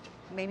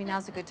maybe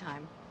now's a good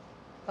time.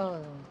 Oh,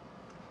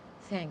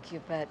 thank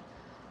you, but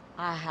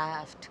I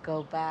have to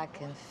go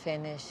back and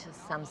finish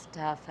some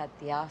stuff at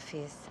the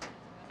office.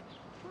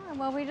 All right,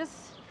 well, we just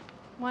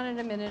wanted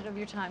a minute of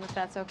your time, if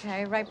that's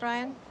okay. Right,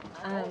 Brian?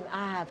 I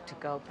have to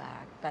go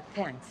back, but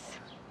thanks.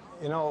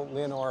 You know,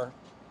 Leonore,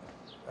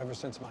 ever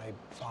since my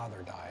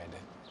father died,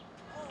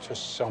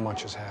 just so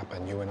much has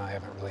happened. You and I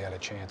haven't really had a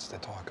chance to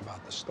talk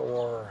about the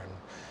store and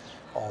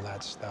all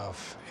that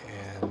stuff.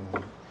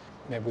 And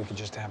maybe we could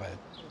just have a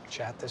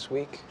chat this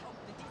week.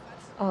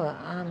 Oh,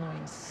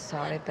 I'm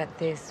sorry, but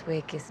this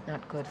week is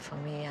not good for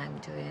me. I'm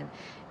doing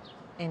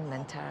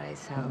inventory,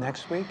 so...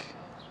 Next week?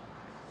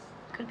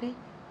 Could be.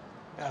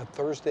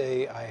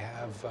 Thursday, I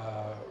have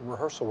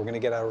rehearsal. We're going to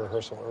get out of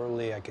rehearsal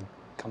early. I could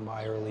come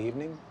by early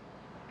evening.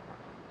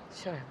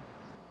 Sure.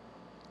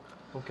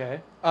 Okay.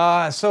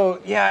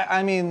 So, yeah,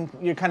 I mean,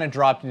 you kind of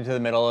dropped into the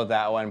middle of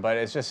that one, but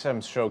it's just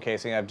some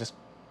showcasing of just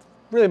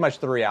really much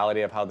the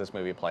reality of how this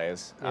movie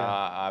plays.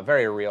 A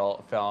very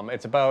real film.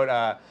 It's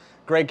about...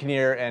 Greg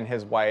Kinnear and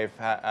his wife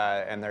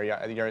and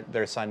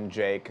their son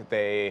Jake,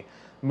 they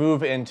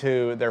move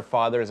into their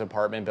father's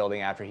apartment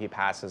building after he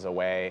passes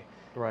away.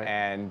 Right.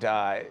 And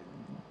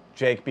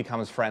Jake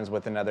becomes friends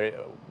with another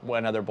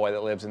boy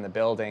that lives in the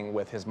building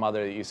with his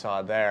mother that you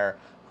saw there,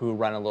 who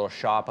run a little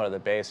shop out of the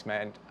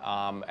basement.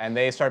 And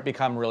they start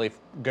become really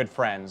good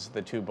friends,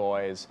 the two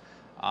boys.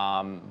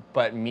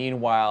 But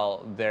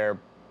meanwhile, their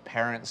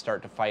parents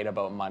start to fight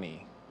about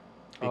money.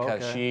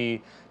 because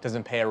she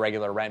doesn't pay a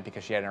regular rent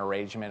because she had an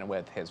arrangement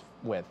with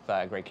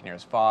Greg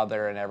Kinnear's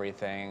father and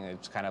everything.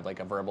 It's kind of like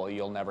a verbal,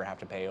 you'll never have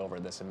to pay over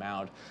this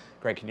amount.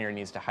 Greg Kinnear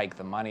needs to hike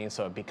the money,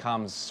 so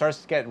it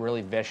starts to get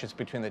really vicious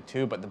between the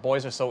two, but the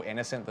boys are so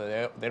innocent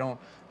that they don't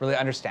really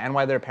understand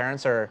why their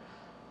parents are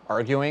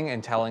arguing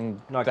and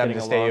telling them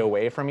to stay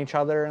away from each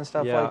other and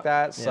stuff like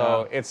that.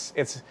 So it's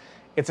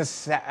a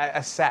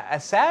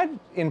sad,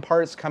 in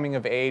parts,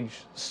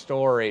 coming-of-age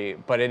story,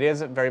 but it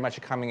is very much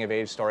a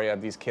coming-of-age story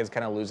of these kids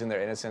kind of losing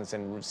their innocence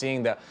and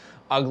seeing the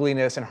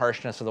ugliness and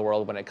harshness of the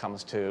world when it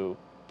comes to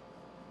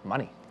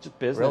money. Just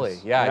business. Really,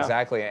 yeah,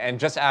 exactly. And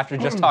just after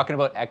talking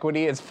about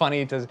equity, it's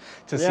funny to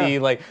see,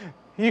 like,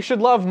 you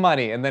should love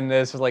money, and then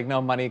this is like,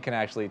 no, money can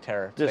actually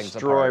tear things apart.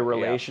 Destroy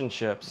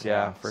relationships,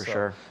 for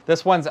sure.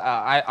 This one's,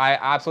 I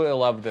absolutely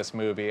love this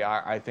movie.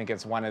 I think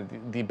it's one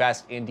of the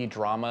best indie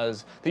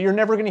dramas that you're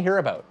never going to hear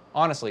about.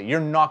 Honestly, you're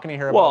not going to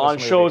hear about Well, this on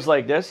movie. shows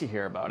like this, you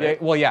hear about it.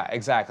 Yeah, well, yeah,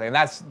 exactly. And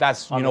that's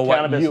on you know the what?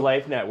 Cannabis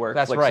Life Network,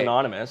 that's Flix right.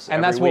 Anonymous.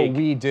 And that's week. what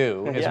we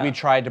do, is Yeah. we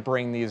try to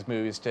bring these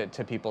movies to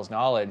people's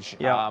knowledge.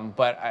 Yeah.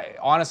 But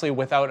honestly,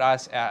 without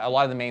us, a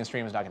lot of the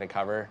mainstream is not going to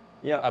cover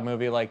a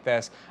movie like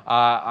this.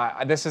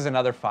 This is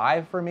another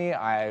 5 for me.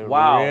 This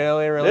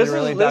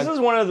is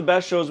one of the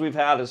best shows we've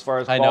had as far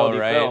as quality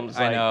films.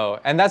 I know,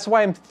 and that's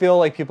why I feel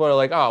like people are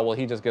like, oh, well,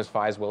 he just gives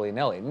 5s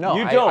willy-nilly. No,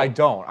 You don't. I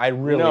don't. I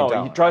really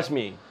don't. Trust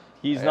me.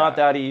 He's not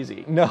that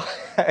easy. No.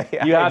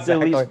 You have to at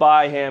least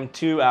buy him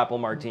 2 apple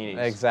martinis.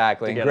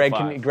 Exactly. To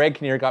And Greg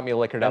Kinnear got me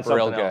liquored up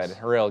real good. else.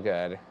 Real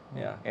good.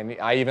 Yeah. And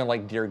I even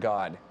like Dear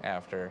God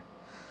after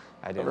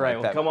I didn't Right, like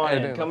well, that. come on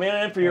in. Come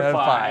in for your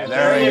 5.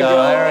 There we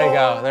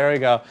go. There we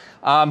go.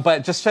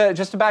 But just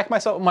to back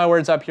my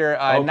words up here,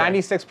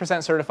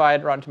 96%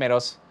 certified Rotten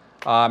Tomatoes.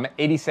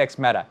 86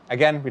 Meta.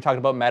 Again, we talked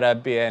about Meta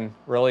being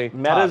really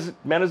tough.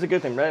 Meta's a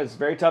good thing. Meta's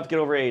very tough to get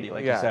over 80,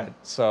 like you said.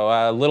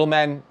 So Little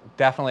Men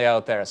definitely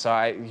out there. So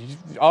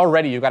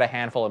already you've got a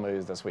handful of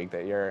movies this week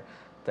that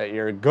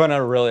you're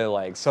gonna really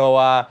like.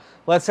 So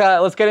let's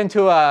get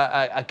into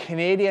a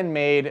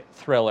Canadian-made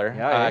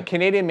thriller.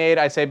 Canadian-made,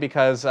 I say,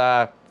 because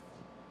it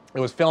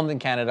was filmed in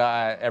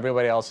Canada.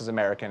 Everybody else is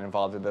American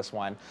involved in this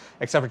one,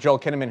 except for Joel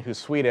Kinnaman, who's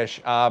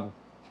Swedish.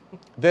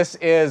 This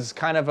is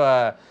kind of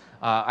a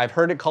I've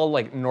heard it called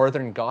like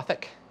Northern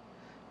Gothic,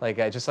 like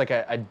just like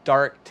a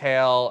dark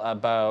tale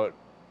about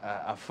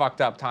a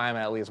fucked up time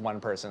in at least one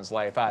person's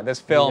life. This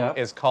film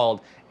is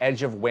called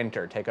Edge of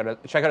Winter. Check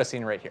out a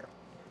scene right here.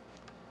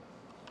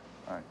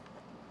 All right,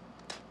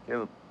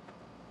 Caleb,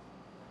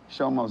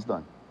 show almost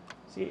done.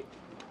 See.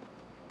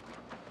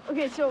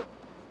 Okay, so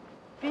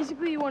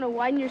basically you want to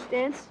widen your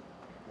stance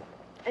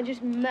and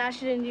just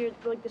mash it into your,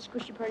 like, the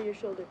squishy part of your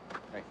shoulder.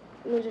 Hey.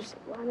 And then just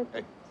line it.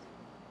 Hey.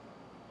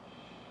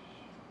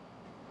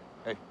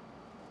 Hey.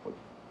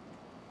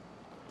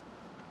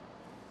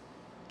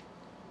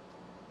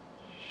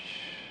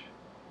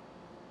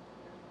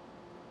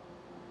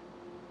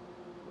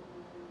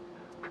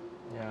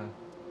 Yeah.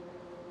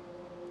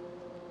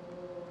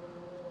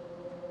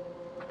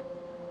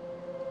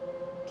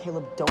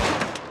 Caleb, don't.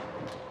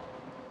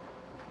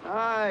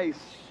 Nice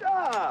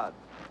shot.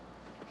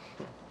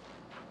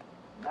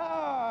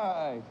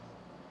 Nice.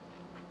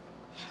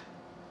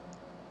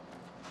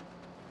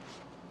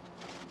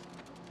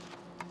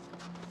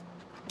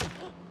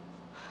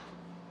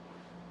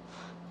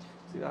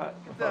 See that?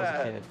 If I was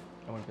a kid,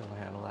 I wouldn't be able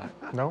to handle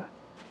that.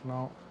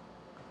 No,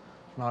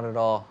 not at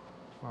all.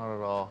 Not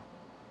at all.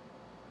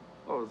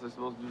 Oh, was I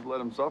supposed to just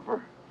let him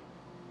suffer?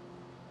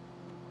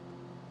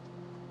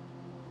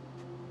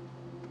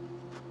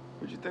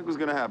 What'd you think was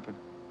gonna happen?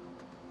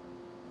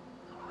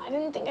 I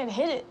didn't think I'd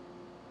hit it.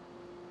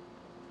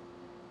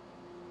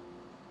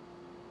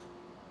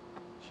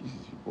 Jesus,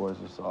 you boys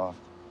are soft.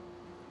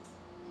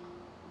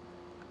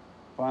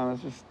 Fine,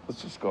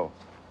 let's just go.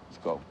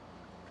 Let's go.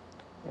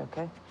 You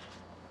okay?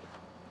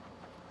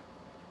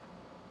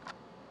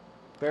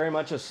 Very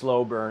much a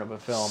slow burn of a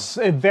film.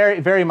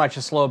 Very, very much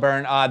a slow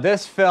burn.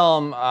 This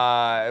film,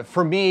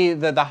 for me,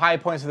 the high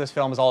points of this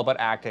film is all about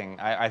acting.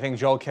 I think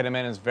Joel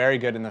Kinnaman is very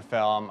good in the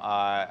film.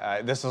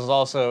 This is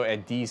also a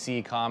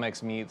DC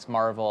Comics meets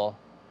Marvel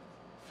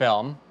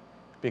film,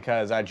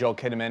 because Joel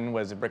Kinnaman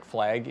was Rick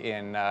Flag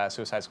in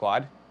Suicide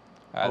Squad.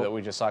 That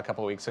we just saw a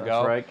couple of weeks ago.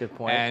 That's right, good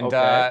point. And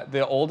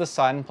the oldest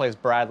son plays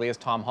Bradley as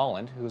Tom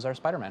Holland, who's our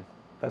Spider-Man.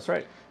 That's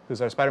right.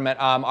 Who's our Spider-Man.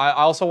 I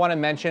also want to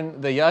mention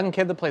the young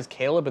kid that plays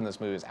Caleb in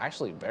this movie is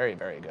actually very,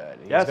 very good.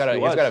 He's got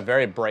a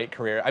very bright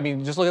career. I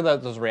mean, just look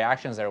at those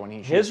reactions there when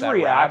he shoots that rap.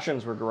 His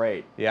reactions were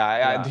great.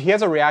 Yeah, he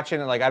has a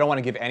reaction, like, I don't want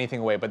to give anything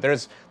away, but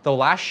there's the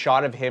last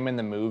shot of him in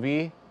the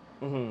movie.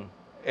 Mm-hmm.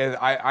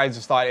 I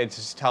just thought it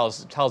just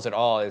tells it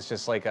all. It's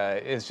just like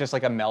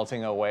a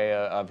melting away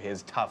of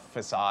his tough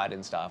facade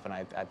and stuff, and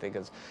I think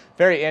it's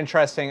very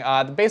interesting.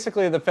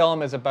 Basically, the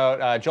film is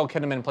about Joel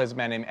Kinnaman plays a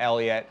man named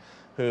Elliot,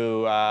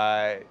 who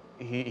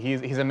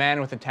he's a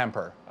man with a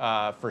temper,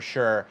 for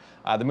sure.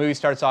 The movie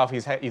starts off,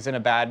 he's in a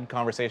bad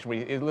conversation where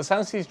it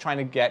sounds like he's trying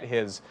to get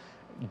his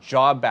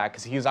job back,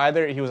 because he was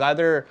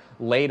either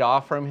laid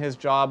off from his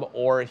job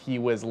or he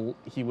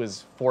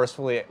was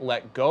forcefully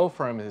let go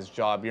from his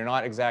job. You're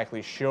not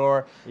exactly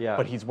sure,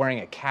 but he's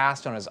wearing a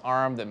cast on his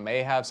arm that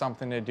may have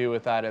something to do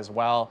with that as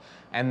well.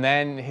 And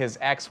then his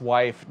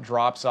ex-wife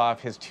drops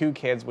off his 2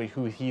 kids,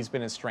 who he's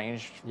been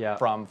estranged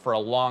from for a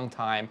long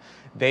time.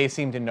 They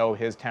seem to know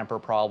his temper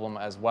problem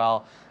as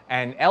well.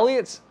 And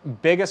Elliot's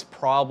biggest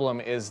problem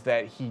is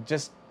that he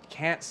just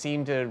can't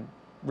seem to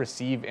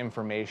receive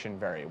information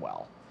very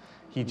well.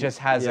 He just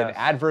has an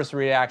adverse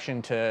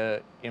reaction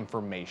to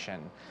information,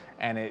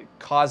 and it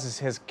causes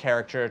his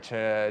character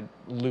to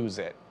lose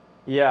it.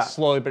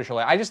 Slowly but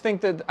surely. I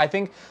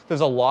think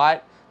there's a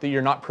lot that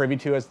you're not privy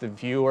to as the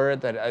viewer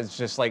that is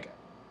just like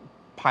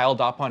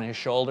piled up on his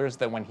shoulders,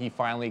 that when he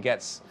finally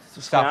gets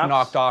stuff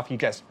knocked off, he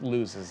just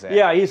loses it.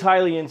 Yeah, he's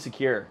highly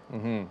insecure.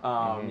 You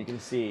can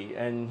see,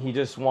 and he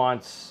just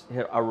wants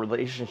a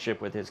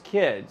relationship with his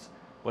kids,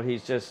 but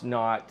he's just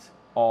not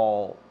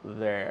all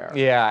there.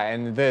 Yeah,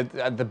 and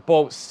the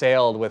boat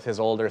sailed with his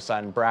older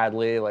son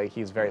Bradley. Like,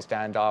 he's very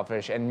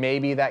standoffish, and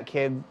maybe that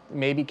kid,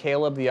 maybe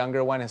Caleb, the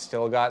younger one, has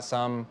still got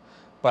some.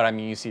 But I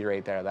mean, you see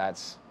right there,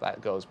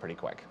 that goes pretty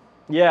quick.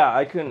 Yeah,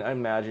 I couldn't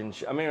imagine.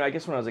 I mean, I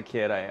guess when I was a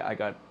kid, I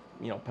got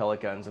pellet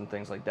guns and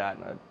things like that,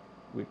 and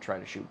we'd try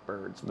to shoot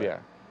birds.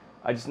 But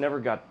I just never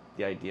got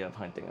the idea of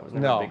hunting. I was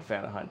never a big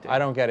fan of hunting. I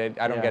don't get it.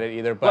 I don't get it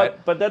either.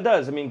 But that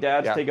does. I mean,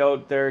 dads take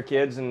out their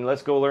kids and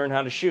let's go learn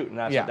how to shoot, and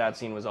that's what that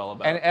scene was all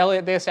about. And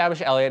Elliot, they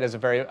establish Elliot as a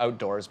very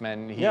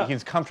outdoorsman.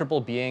 He's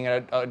comfortable being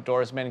an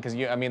outdoorsman because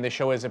they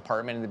show his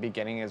apartment in the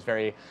beginning is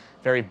very,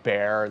 very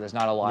bare. There's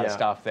not a lot of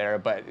stuff there,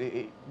 but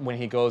when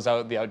he goes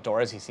out the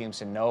outdoors, he seems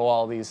to know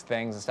all these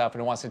things and stuff,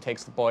 and wants to take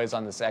the boys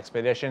on this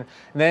expedition.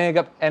 And then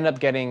they end up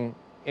getting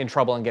in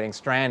trouble and getting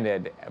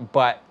stranded,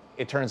 but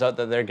it turns out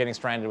that they're getting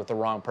stranded with the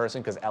wrong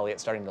person because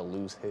Elliot's starting to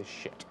lose his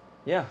shit.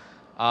 Yeah.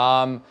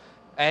 And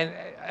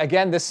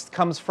again, this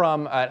comes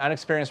from an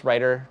unexperienced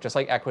writer, just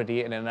like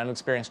Equity, and an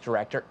unexperienced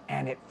director,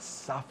 and it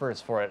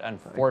suffers for it,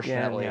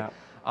 unfortunately.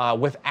 Again,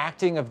 with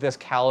acting of this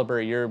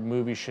caliber, your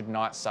movie should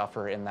not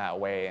suffer in that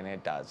way, and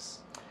it does.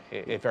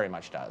 It very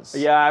much does.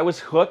 Yeah, I was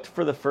hooked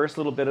for the first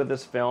little bit of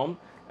this film,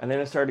 and then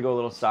it started to go a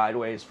little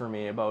sideways for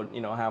me about,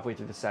 halfway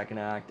through the second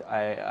act.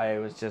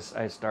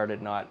 I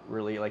started not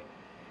really like...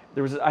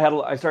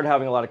 I started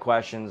having a lot of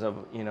questions of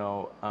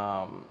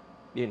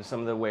some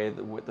of the way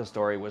the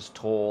story was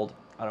told.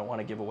 I don't want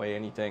to give away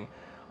anything.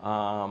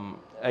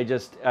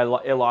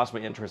 It lost my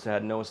interest. It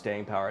had no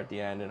staying power at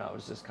the end, and I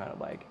was just kind of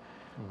like,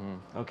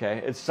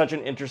 okay, it's such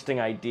an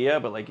interesting idea,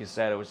 but like you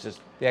said, it was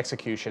just the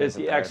execution.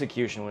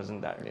 Execution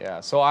wasn't there.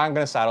 Yeah, so I'm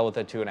gonna saddle with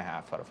a 2.5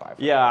 out of 5.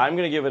 Yeah, I'm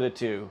gonna give it a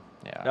 2.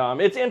 Yeah,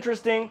 it's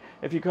interesting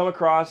if you come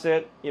across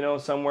it,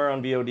 somewhere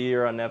on VOD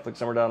or on Netflix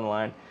somewhere down the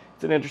line.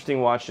 It's an interesting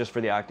watch just for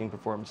the acting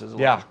performances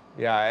alone.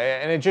 Yeah,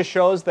 and it just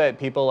shows that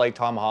people like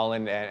Tom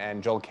Holland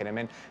and Joel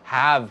Kinnaman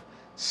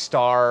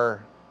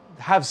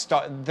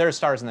they're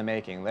stars in the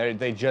making.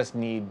 They just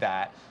need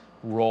that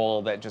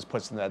role that just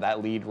puts them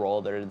that lead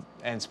role there.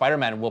 And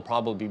Spider-Man will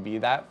probably be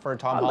that for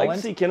Tom Holland. I'd like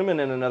to see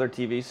Kinnaman in another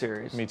TV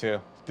series. Me too.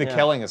 The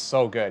Killing is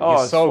so good. Oh,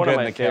 He's so one good of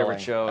my in The Killing.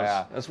 favorite shows.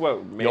 Yeah. That's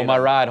what made You're my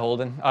ride,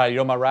 Holden.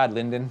 You're my ride,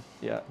 Lyndon.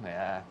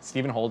 Yeah.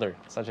 Stephen Holder,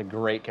 such a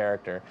great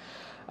character.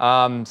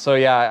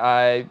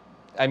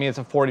 I mean, it's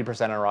a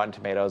 40% on Rotten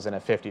Tomatoes and a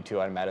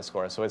 52 on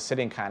Metascore, so it's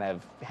sitting kind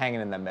of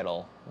hanging in the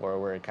middle where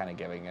we're kind of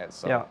giving it.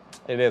 So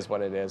it is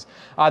what it is.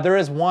 There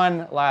is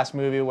one last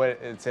movie.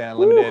 It's in a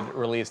limited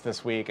release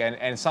this week,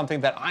 and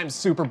something that I'm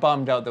super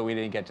bummed out that we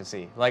didn't get to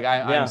see. Like,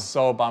 I'm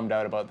so bummed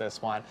out about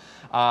this one.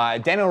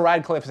 Daniel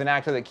Radcliffe is an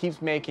actor that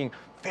keeps making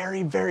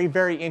very, very,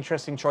 very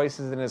interesting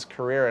choices in his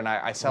career, and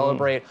I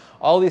celebrate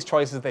all these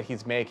choices that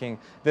he's making.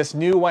 This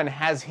new one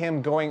has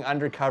him going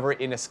undercover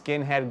in a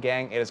skinhead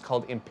gang. It is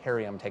called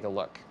Imperium. Take a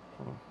look.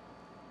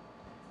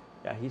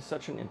 Yeah, he's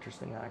such an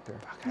interesting actor.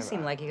 You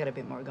seem like you got a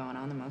bit more going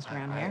on than most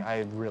around here. I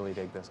really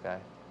dig this guy.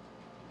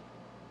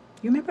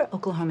 You remember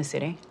Oklahoma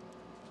City?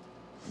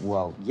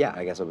 Well, yeah,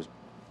 I guess I was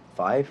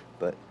 5,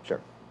 but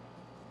sure.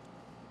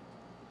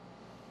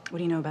 What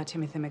do you know about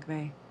Timothy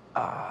McVeigh?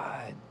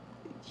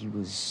 He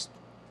was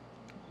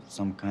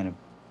some kind of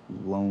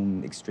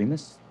lone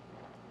extremist?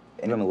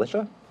 In a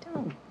militia?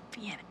 Don't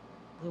be in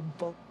little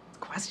bull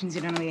questions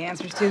you don't know the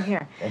answers to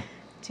here. Okay.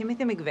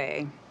 Timothy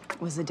McVeigh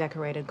was a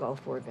decorated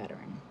Gulf War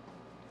veteran.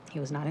 He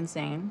was not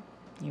insane,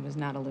 he was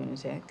not a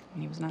lunatic,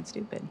 and he was not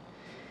stupid.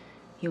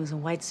 He was a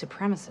white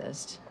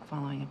supremacist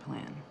following a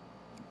plan.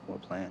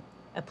 What plan?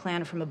 A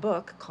plan from a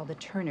book called The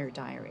Turner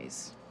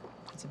Diaries.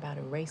 It's about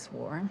a race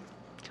war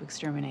to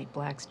exterminate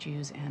blacks,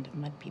 Jews, and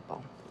mud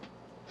people.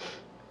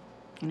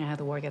 You know how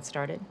the war gets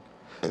started?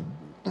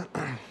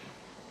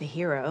 The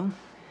hero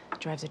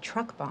drives a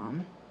truck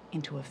bomb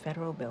into a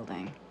federal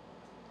building.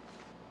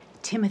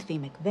 Timothy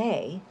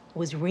McVeigh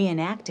was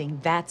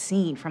reenacting that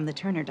scene from the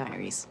Turner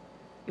Diaries.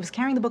 He was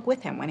carrying the book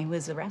with him when he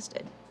was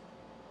arrested.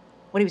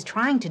 What he was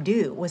trying to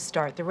do was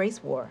start the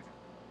race war.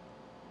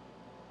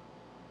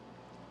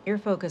 You're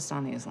focused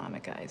on the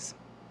Islamic guys.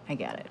 I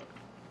get it.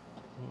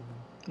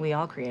 We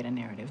all create a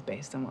narrative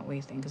based on what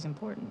we think is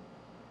important.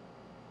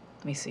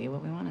 We see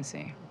what we want to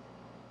see.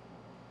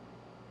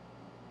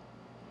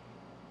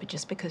 But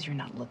just because you're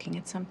not looking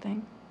at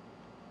something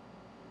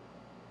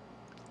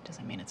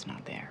doesn't mean it's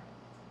not there.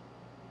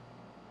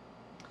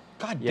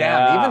 God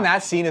damn, even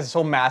that scene is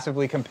so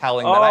massively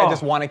compelling that I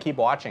just want to keep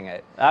watching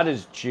it. That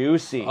is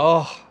juicy.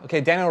 Oh,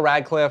 okay, Daniel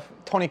Radcliffe,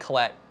 Toni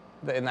Collette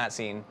in that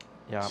scene.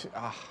 Yeah.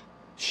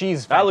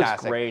 She's that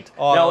fantastic. looks great.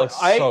 Oh, now, that looks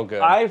so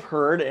good. I've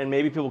heard, and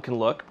maybe people can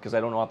look because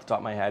I don't know off the top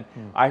of my head.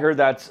 I heard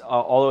that's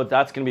although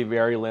that's going to be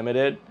very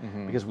limited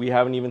because we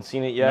haven't even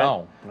seen it yet.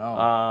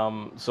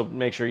 No. So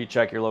make sure you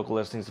check your local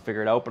listings to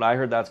figure it out. But I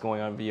heard that's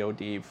going on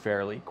VOD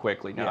fairly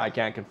quickly. Now I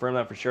can't confirm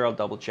that for sure. I'll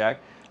double check.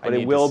 But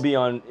it will be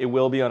on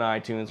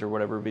iTunes or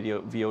whatever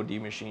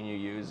VOD machine you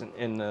use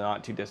in the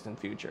not too distant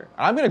future.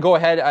 I'm going to go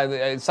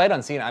ahead, sight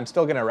unseen, I'm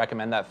still going to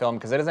recommend that film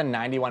because it is a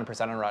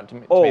 91% on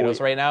Rotten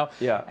Tomatoes right now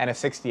and a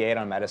 68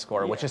 on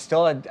Metascore, which is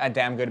still a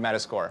damn good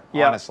Metascore,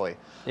 honestly.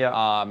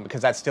 Yeah.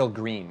 Because that's still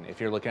green.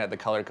 If you're looking at the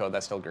color code,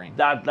 that's still green.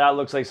 That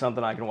looks like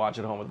something I can watch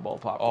at home with a bowl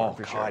of popcorn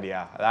for sure. Oh, God,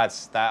 yeah.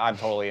 I'm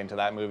totally into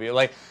that movie.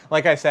 Like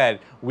I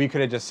said, we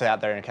could have just sat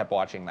there and kept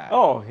watching that.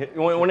 Oh,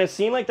 when it's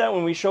seen like that,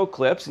 when we show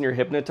clips and you're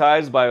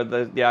hypnoptized by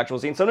the actual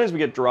scene, sometimes we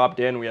get dropped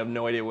in and we have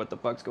no idea what the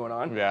fuck's going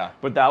on. Yeah.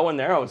 But that one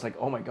there, I was like,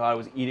 oh my God, I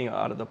was eating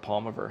out of the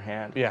palm of her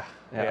hand. Yeah.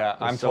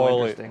 I'm so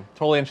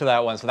totally into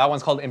that one. So that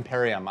one's called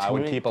Imperium. I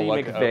would keep a look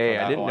out for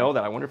that. I didn't know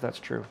that. I wonder if that's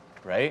true.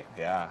 Right?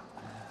 Yeah.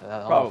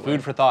 Probably.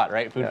 Food for thought,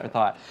 right? Food for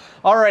thought.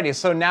 Alrighty,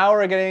 so now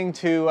we're getting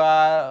to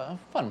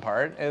fun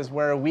part is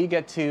where we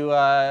get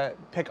to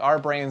pick our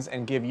brains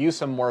and give you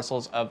some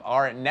morsels of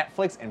our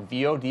Netflix and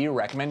VOD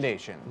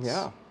recommendations.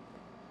 Yeah.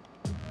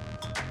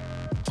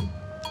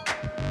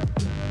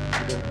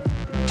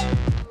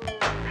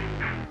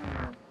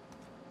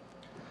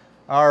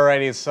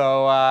 Alrighty,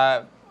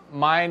 so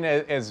mine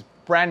is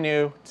brand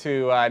new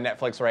to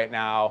Netflix right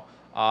now.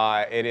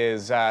 It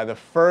is the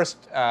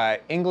first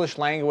English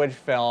language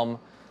film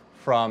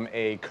from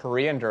a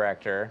Korean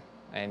director.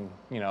 And,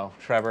 you know,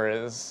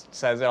 Trevor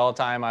says it all the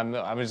time. I'm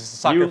just a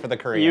sucker for the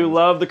Koreans. You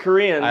love the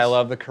Koreans. I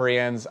love the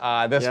Koreans.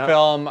 This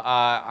film,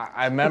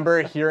 I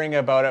remember hearing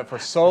about it for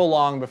so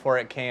long before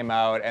it came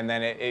out. And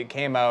then it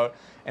came out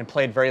and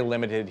played very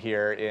limited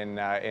here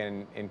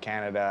in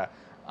Canada.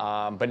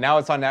 But now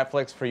it's on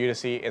Netflix for you to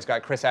see. It's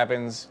got Chris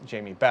Evans,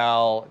 Jamie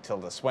Bell,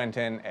 Tilda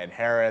Swinton, Ed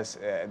Harris.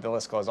 The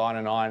list goes on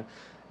and on.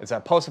 It's a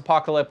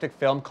post-apocalyptic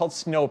film called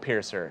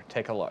Snowpiercer.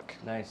 Take a look.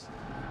 Nice.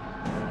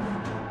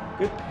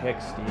 Good pick,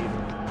 Steve.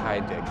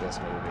 I dig this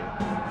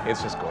movie.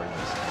 It's just gorgeous.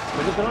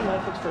 Has it been on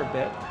Netflix for a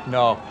bit?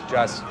 No,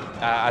 just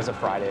as of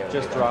Friday.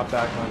 Just dropped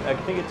back on. I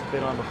think it's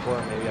been on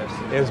before. Maybe I've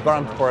seen it. It was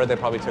on before. They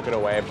probably took it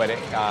away, but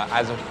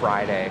as of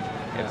Friday,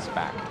 it's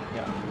back.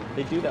 Yeah,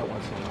 they do that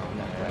once in a while on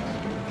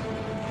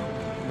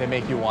Netflix. They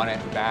make you want it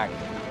back.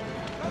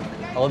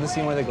 I love the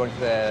scene where they go into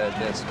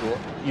the school.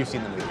 You've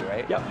seen the movie,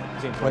 right? Yep.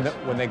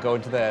 When they go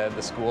into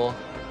the school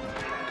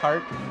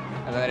cart,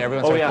 and then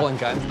everyone starts pulling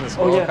guns in the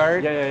school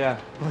cart. Yeah.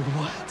 Like,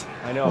 what?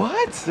 I know.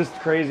 What? It's just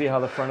crazy how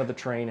the front of the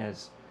train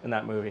is in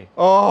that movie.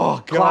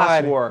 Oh, God.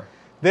 Class war.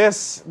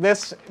 This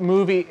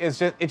movie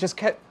is it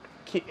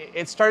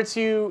drops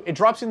you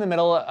in the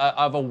middle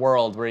of a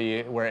world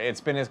where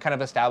it's been kind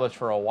of established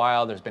for a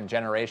while. There's been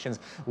generations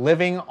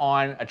living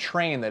on a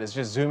train that is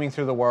just zooming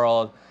through the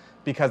world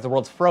because the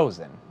world's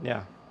frozen.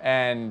 Yeah.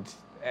 And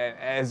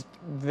as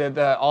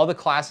all the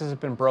classes have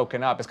been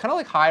broken up. It's kind of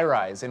like High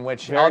Rise, in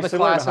which Very all the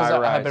similar to classes High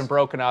Rise. have been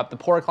broken up. The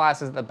poor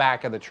class is at the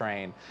back of the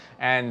train,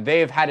 and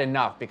they've had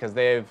enough because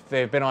they've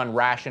been on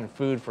ration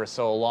food for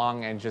so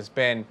long and just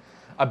been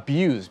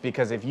abused.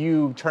 Because if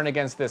you turn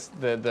against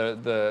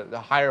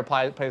the higher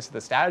place of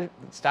the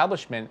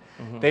establishment,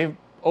 they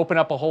open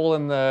up a hole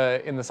in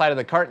the side of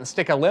the cart and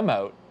stick a limb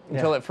out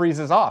until it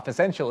freezes off.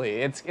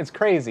 Essentially, it's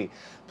crazy.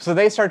 So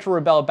they start to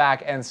rebel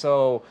back, and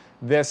so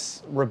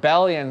this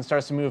rebellion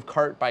starts to move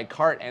cart by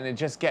cart, and it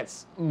just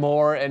gets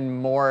more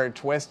and more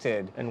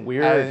twisted and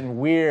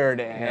weird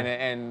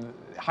and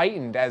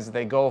heightened as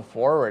they go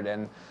forward.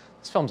 And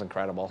this film's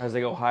incredible. As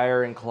they go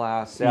higher in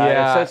class.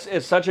 Yeah.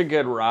 It's such a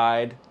good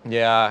ride.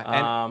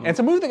 Yeah. And it's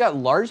a movie that got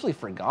largely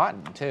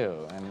forgotten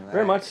too. And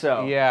very much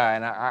so. Yeah,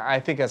 and I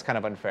think that's kind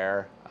of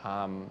unfair.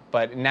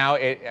 But now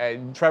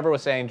Trevor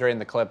was saying during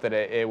the clip that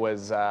it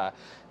was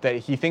that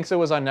he thinks it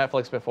was on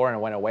Netflix before and it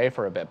went away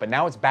for a bit, but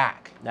now it's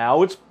back.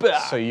 Now it's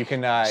back. So you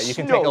can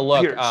take a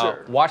look.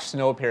 Watch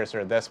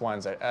Snowpiercer. This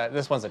one's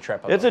a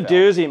trip. It's a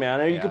doozy,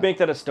 man. You could make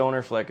that a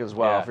stoner flick as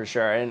well, for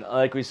sure. And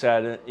like we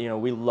said,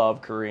 we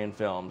love Korean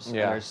films.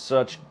 Yeah. And there's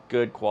such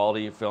good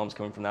quality films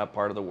coming from that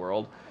part of the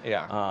world.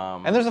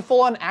 Yeah. And there's a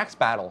full-on axe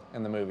battle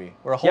in the movie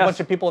where a whole bunch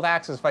of people with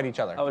axes fight each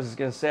other. I was just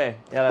gonna say,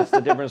 that's the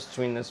difference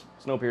between this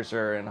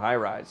Snowpiercer and High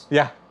Rise.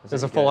 Yeah.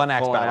 There's a full-on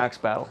axe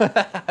battle.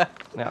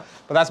 Yeah.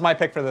 But that's my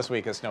pick for this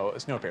week is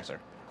Snowpiercer.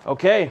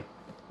 Okay.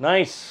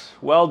 Nice.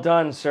 Well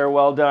done, sir.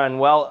 Well done.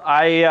 Well,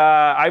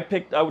 I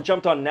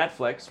jumped on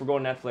Netflix. We're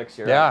going Netflix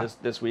here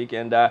this week,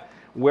 and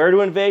Where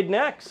to Invade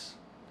Next.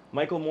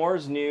 Michael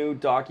Moore's new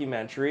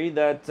documentary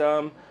that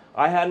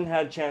I hadn't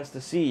had a chance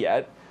to see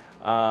yet.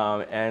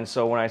 And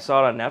so when I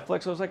saw it on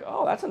Netflix, I was like,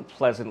 oh, that's a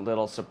pleasant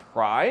little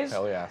surprise.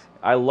 Hell yeah.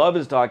 I love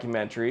his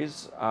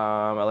documentaries.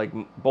 I like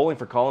Bowling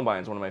for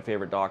Columbine is one of my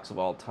favorite docs of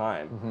all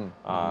time.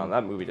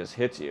 That movie just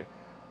hits you.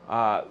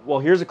 Well,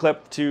 here's a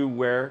clip to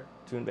where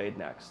to invade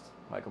next.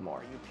 Michael Moore.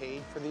 Are you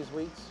paid for these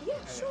weeks? Yeah,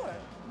 sure.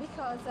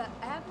 Because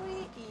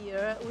every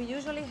year we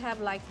usually have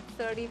like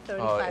 30,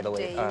 35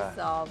 days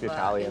of the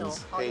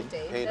Italians. holidays.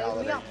 Paid that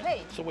holiday. we are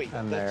paid. So wait,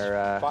 And that's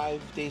their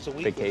 5 days a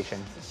week.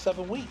 vacation. That's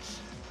 7 weeks.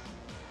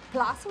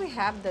 Plus we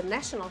have the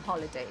national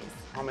holidays.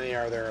 How many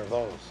are there of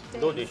those?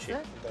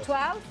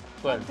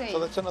 12 days. So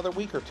that's another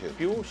week or two.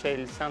 Più c'è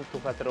il santo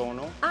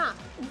patrono.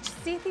 Each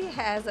city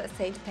has a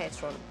saint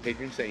patron.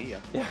 Patron saint,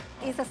 yeah.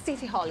 It's a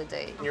city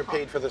holiday. And you're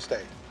paid for the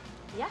stay.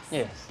 Yes.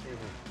 Yes.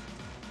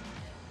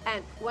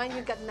 And when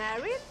you get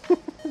married,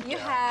 you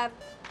have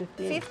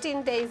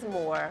 15 days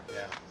more.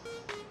 Yeah.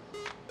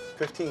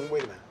 15,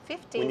 wait a minute.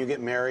 15. When you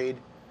get married,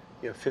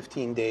 you have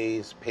 15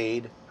 days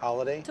paid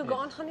holiday? To go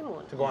on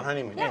honeymoon. To go on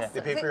honeymoon. Yes. They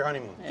pay for your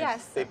honeymoon.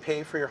 Yes. They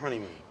pay for your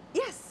honeymoon.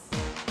 Yes.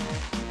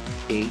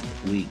 8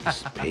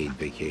 weeks paid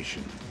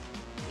vacation.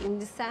 In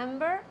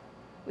December,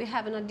 we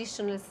have an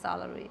additional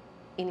salary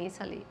in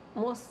Italy.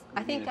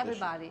 I think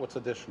everybody. What's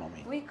additional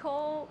mean? We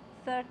call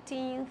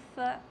 13th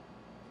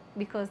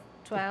because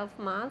 12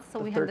 months, so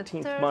The we have the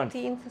 13th month.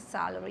 13th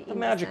salary The in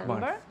magic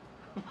December.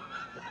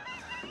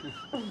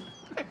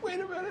 Wait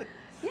a minute.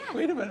 Yeah.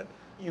 Wait a minute.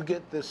 You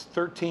get this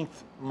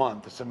 13th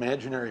month, this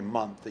imaginary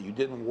month that you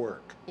didn't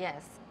work,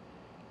 Yes.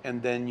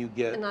 and then you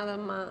get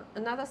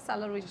Another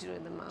salary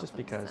during the month. Just of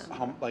because. December.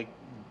 how, like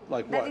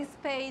That what? is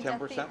paid, I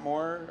 10% think-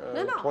 more?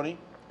 No, no. 20?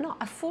 No,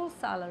 a full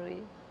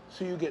salary.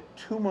 So you get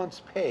 2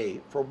 months pay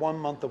for 1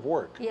 month of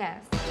work.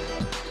 Yes.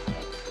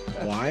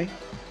 Why?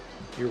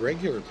 Your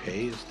regular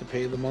pay is to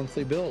pay the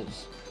monthly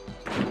bills.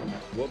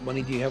 What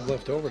money do you have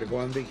left over to go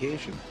on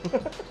vacation?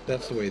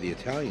 That's the way the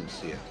Italians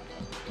see it.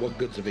 What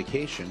good's a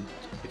vacation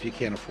if you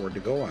can't afford to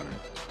go on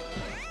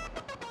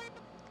it?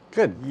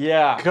 Good.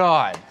 Yeah.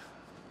 God.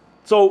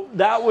 So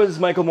that was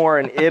Michael Moore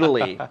in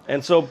Italy.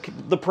 And so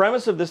the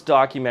premise of this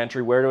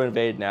documentary, Where to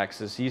Invade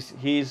Next, is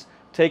he's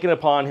taken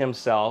upon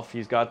himself.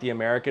 He's got the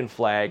American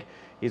flag.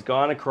 He's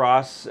gone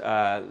across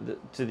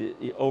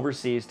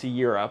overseas to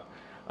Europe,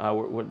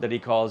 that he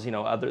calls,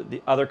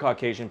 the other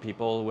Caucasian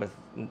people with,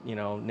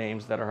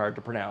 names that are hard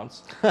to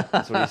pronounce.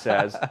 That's what he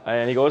says.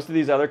 And he goes to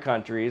these other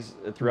countries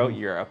throughout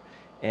Europe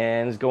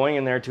and is going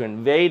in there to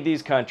invade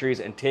these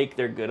countries and take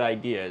their good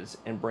ideas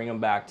and bring them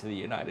back to the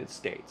United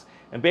States.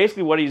 And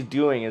basically what he's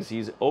doing is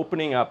he's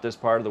opening up this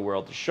part of the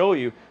world to show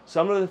you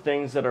some of the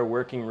things that are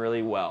working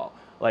really well,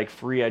 like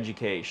free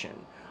education,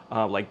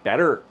 like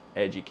better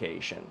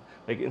education.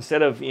 Like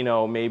instead of,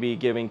 maybe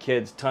giving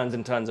kids tons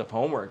and tons of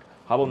homework,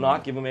 how about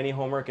not give them any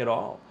homework at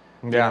all?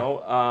 Yeah.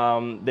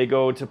 They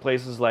go to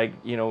places like,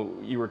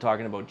 you were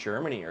talking about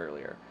Germany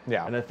earlier.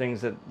 Yeah. And the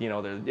things that,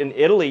 in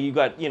Italy, you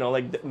got,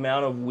 like the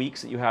amount of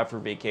weeks that you have for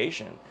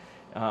vacation.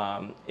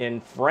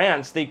 In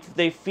France,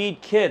 they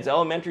feed kids,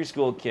 elementary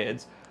school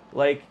kids,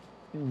 like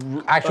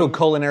actual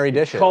culinary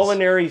dishes.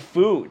 Culinary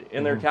food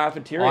in their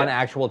cafeteria. On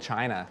actual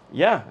china.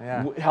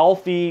 Yeah.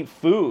 Healthy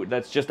food.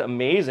 That's just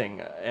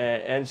amazing.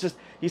 And it's just,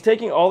 he's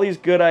taking all these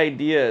good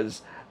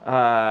ideas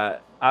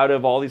out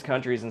of all these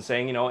countries and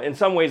saying, in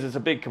some ways it's a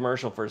big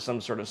commercial for some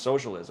sort of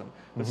socialism.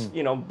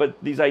 But,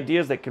 but these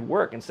ideas that could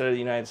work instead of the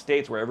United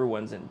States where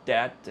everyone's in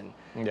debt and,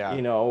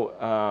 and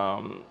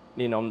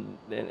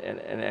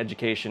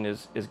education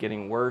is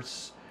getting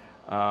worse.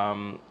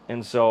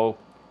 And so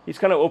he's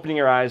kind of opening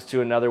your eyes to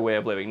another way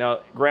of living.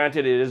 Now,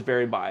 granted, it is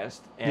very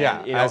biased. And,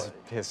 as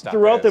his stuff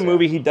throughout is, the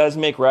movie, he does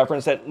make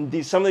reference that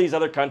some of these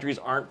other countries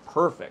aren't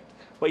perfect.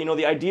 But,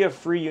 the idea of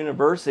free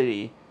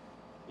university,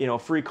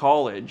 free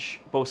college,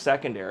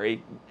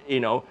 post-secondary,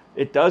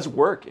 it does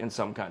work in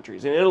some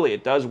countries. In Italy,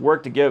 it does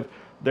work to give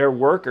their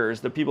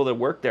workers, the people that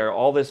work there,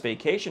 all this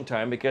vacation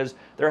time because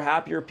they're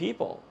happier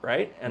people,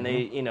 right? And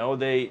they,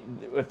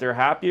 if they're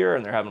happier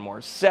and they're having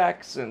more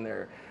sex and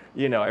they're,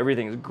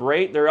 everything's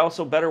great, they're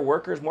also better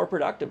workers, more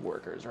productive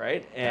workers,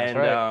 right? And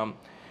That's right.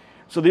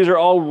 So these are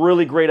all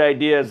really great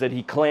ideas that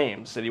he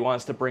claims that he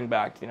wants to bring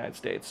back to the United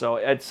States. So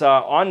it's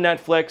on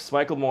Netflix,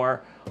 Michael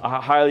Moore,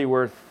 highly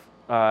worth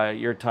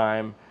your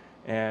time.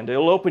 And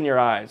it'll open your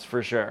eyes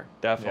for sure,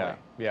 definitely.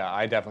 Yeah,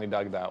 I definitely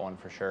dug that one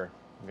for sure.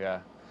 Yeah.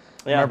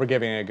 I remember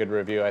giving it a good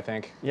review, I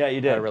think. Yeah,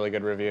 you did. A really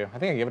good review. I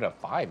think I gave it a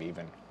 5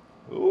 even.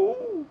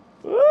 Ooh.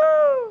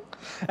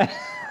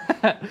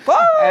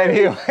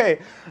 Anyway,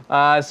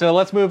 so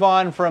let's move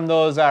on from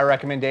those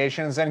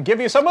recommendations and give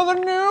you some of the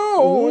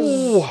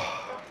news.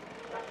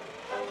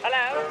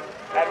 Hello,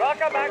 and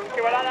welcome back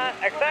to another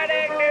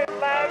exciting news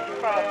flash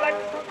from Flix.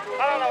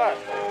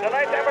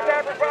 Tonight's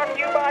episode was brought to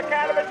you by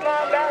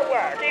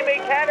CannabisLaw.work.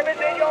 Keeping cannabis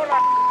in your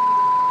life.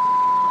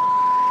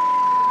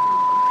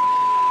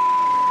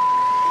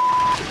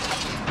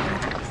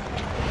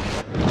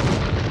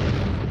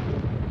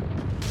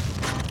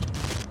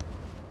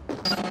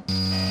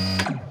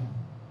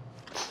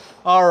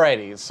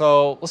 Alrighty,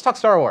 so let's talk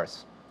Star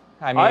Wars.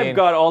 I mean, I've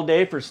got all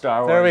day for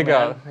Star Wars. There we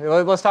man.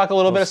 go. Let's talk a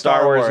little bit of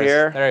Star Wars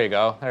here. There you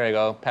go. There you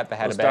go. Pat the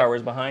head a bit. Star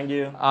Wars behind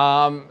you.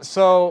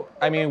 So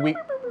I mean,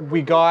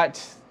 we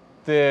got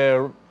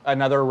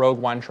another Rogue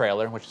One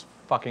trailer, which is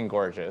fucking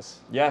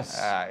gorgeous. Yes.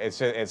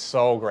 It's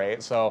so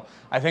great. So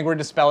I think we're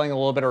dispelling a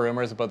little bit of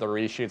rumors about the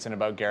reshoots and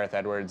about Gareth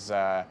Edwards'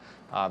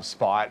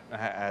 spot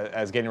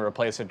as getting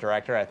replaced as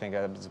director. I think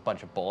it's a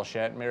bunch of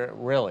bullshit,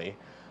 really.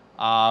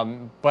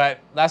 But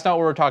that's not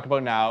what we're talking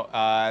about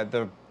now.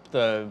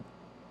 The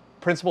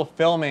principal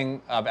filming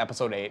of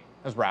Episode 8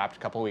 was wrapped a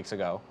couple weeks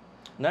ago.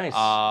 Nice.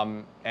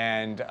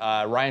 And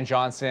Ryan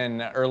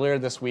Johnson earlier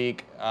this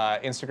week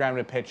Instagrammed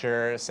a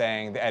picture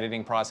saying the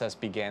editing process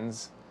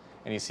begins,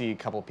 and you see a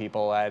couple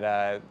people at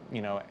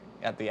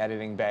at the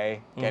editing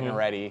bay getting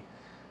ready.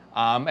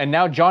 And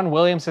now John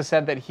Williams has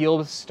said that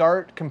he'll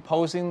start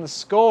composing the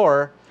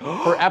score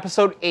for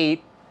Episode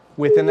 8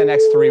 within the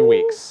next 3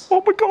 weeks.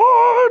 Oh my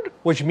God!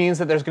 Which means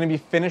that there's going to be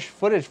finished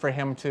footage for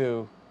him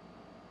to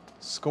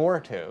score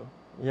to.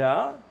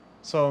 Yeah.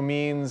 So it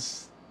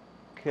means.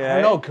 Okay.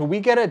 I don't know. Could we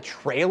get a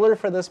trailer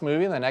for this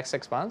movie in the next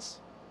 6 months?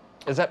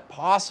 Is that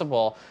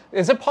possible?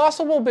 Is it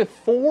possible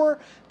before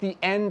the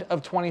end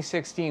of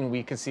 2016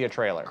 we could see a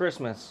trailer?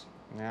 Christmas.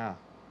 Yeah.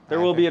 There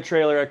will be a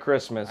trailer at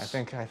Christmas. I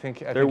think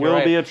there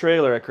will be a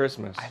trailer at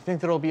Christmas. I think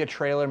there'll be a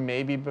trailer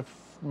maybe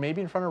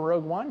in front of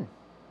Rogue One.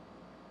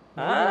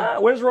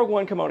 When does Rogue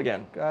One come out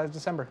again?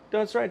 December.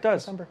 That's right, it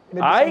does. December.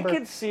 I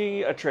could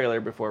see a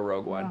trailer before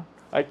Rogue One.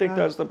 I think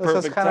that's the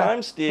perfect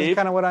time, Steve. This is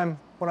kind of what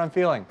I'm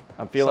feeling.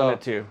 I'm feeling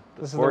it too.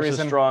 The force is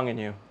strong in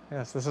you.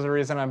 Yes, this is the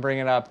reason I'm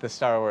bringing up the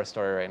Star Wars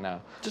story right now.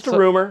 Just a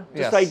rumor,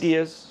 just yes.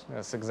 Ideas.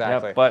 Yes,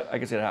 exactly. Yep, but I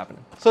can see it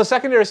happening. So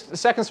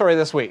second story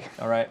this week.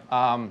 All right.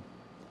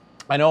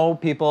 I know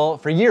people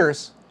for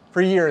years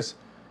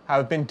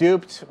have been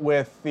duped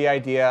with the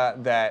idea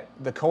that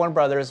the Coen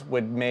brothers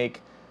would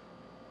make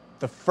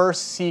the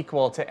first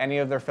sequel to any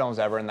of their films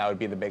ever, and that would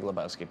be The Big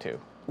Lebowski 2.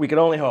 We can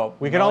only hope.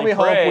 We can only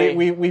hope.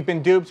 We've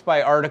been duped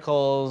by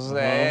articles.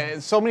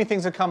 So many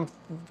things have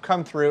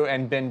come through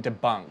and been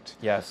debunked.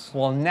 Yes.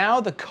 Well,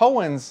 now the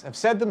Coens have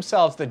said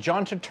themselves that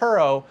John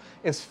Turturro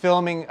is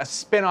filming a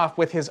spin-off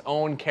with his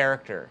own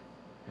character.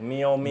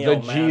 Man.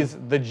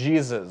 The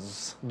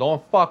Jesus.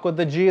 Don't fuck with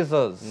the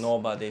Jesus.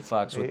 Nobody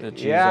fucks with the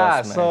Jesus,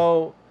 Yeah, man.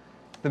 so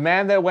the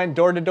man that went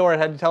door to door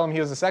and had to tell him he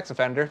was a sex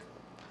offender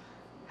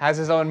has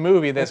his own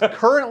movie that's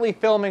currently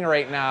filming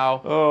right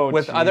now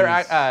with other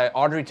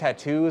Audrey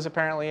Tautou is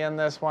apparently in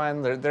this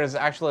one. There's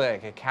actually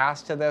like a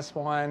cast to this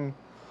one.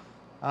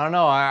 I don't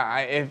know.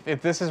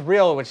 If this is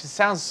real, which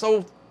sounds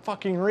so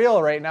fucking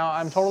real right now,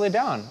 I'm totally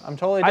down. I'm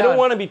totally down. I don't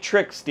want to be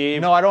tricked, Steve.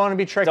 No, I don't want to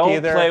be tricked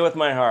either. Don't play with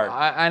my heart.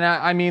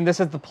 I mean, this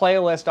is the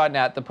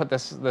playlist.net that put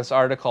this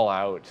article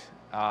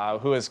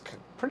out, who is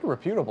pretty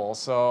reputable.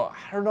 So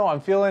I don't know.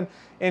 I'm feeling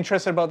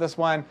interested about this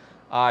one.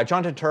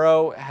 John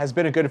Turturro has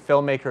been a good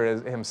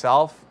filmmaker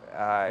himself.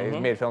 He's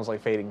made films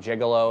like Fading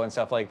Gigolo and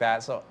stuff like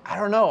that. So I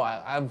don't know.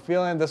 I'm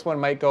feeling this one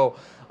might go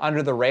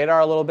under the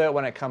radar a little bit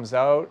when it comes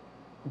out.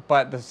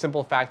 But the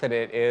simple fact that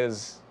it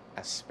is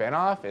a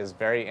spin-off is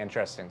very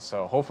interesting.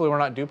 So hopefully we're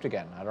not duped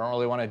again. I don't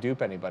really want to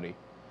dupe anybody.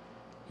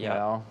 You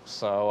know?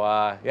 So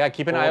yeah,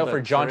 keep an eye out for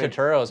John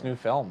Turturro's new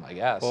film, I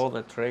guess. Pull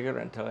the trigger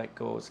until it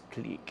goes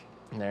click.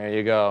 There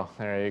you go.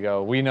 There you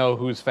go. We know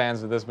who's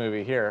fans of this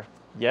movie here.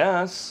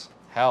 Yes.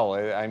 Hell,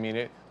 I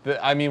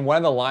mean, one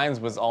of the lines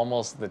was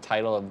almost the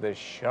title of this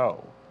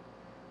show.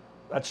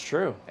 That's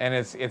true. And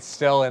it's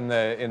still in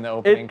the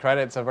opening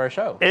credits of our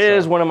show. It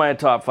is one of my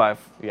top 5.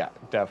 Yeah,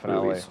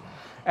 definitely. Movies.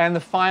 And the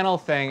final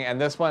thing, and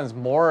this one's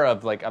more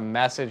of like a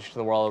message to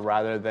the world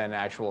rather than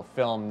actual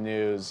film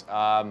news.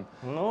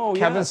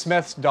 Kevin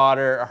Smith's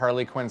daughter,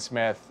 Harley Quinn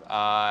Smith,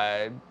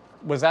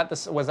 was at a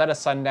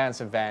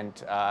Sundance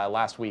event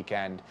last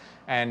weekend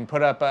and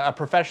put up a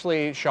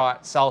professionally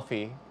shot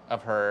selfie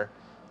of her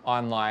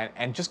online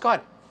and just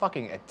got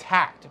fucking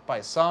attacked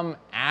by some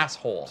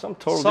asshole. Some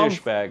total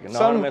douchebag,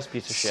 anonymous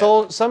piece of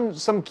shit.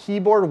 Some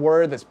keyboard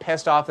word that's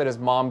pissed off that his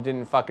mom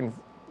didn't fucking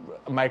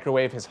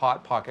microwave his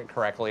Hot Pocket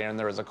correctly and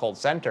there was a cold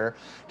center,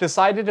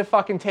 decided to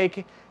fucking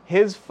take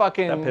his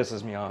fucking... That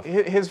pisses me off.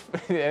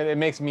 It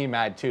makes me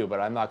mad too, but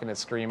I'm not going to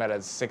scream at a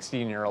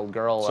 16-year-old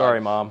girl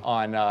Mom.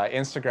 on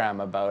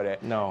Instagram about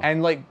it. No.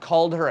 And like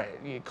called her,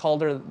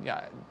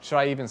 should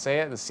I even say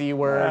it? The C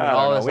word and I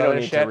all don't know. this We don't other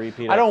need shit. to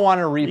repeat it. I don't want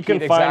to repeat You can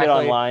exactly. find it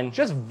online.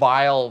 Just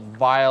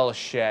vile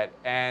shit.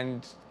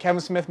 And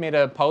Kevin Smith made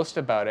a post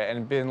about it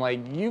and been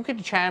like, you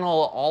could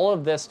channel all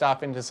of this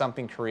stuff into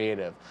something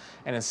creative.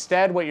 And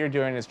instead what you're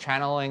doing is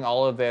channeling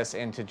all of this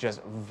into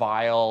just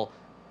vile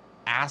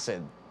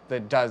acid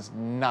that does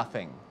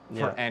nothing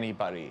for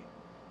anybody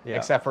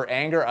except for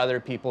anger other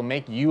people,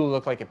 make you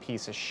look like a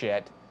piece of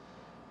shit.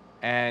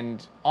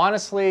 And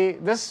honestly,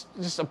 this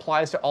just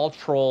applies to all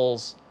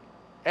trolls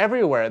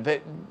everywhere,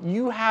 that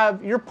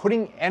you're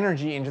putting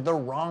energy into the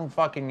wrong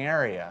fucking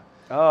area.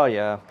 Oh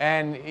yeah.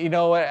 And you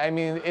know what? I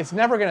mean, it's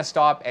never gonna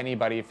stop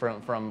anybody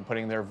from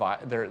putting their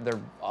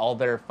all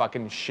their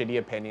fucking shitty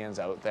opinions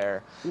out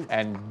there,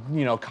 and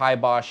you know,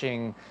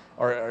 kiboshing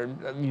or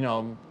you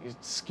know,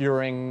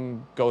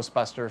 skewering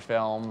Ghostbuster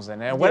films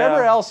and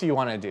whatever else you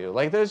want to do.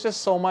 Like, there's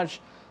just so much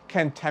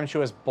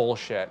contemptuous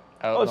bullshit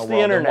out in the world. The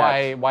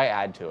internet. Why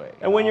add to it?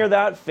 And when you're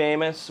that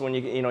famous, when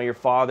you know your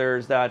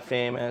father's that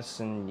famous,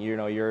 and you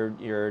know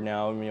you're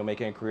now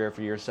making a career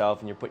for yourself,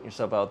 and you're putting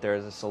yourself out there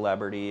as a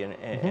celebrity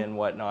and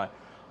whatnot,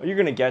 you're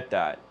gonna get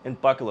that in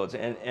bucketloads.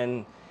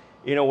 And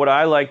you know what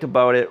I liked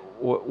about it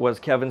was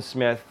Kevin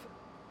Smith.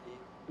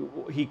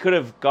 He could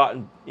have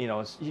gotten, you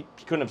know, he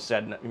couldn't have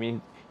said. I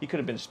mean, he could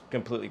have been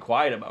completely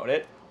quiet about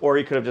it, or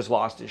he could have just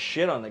lost his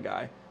shit on the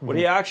guy. But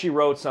he actually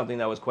wrote something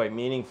that was quite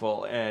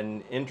meaningful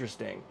and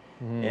interesting.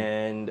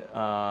 And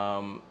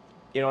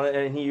you know,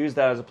 and he used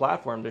that as a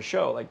platform to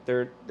show like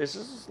there's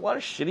just a lot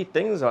of shitty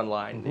things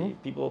online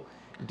that people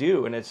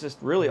do, and it's just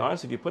really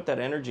honest. If you put that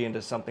energy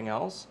into something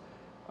else,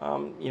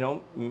 you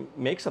know,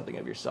 make something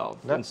of yourself.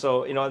 And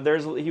so, you know,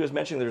 he was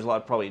mentioning there's a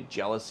lot of probably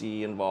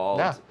jealousy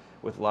involved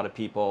with a lot of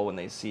people. When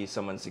they see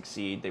someone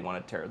succeed, they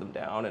want to tear them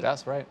down. And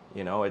that's right.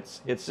 You know,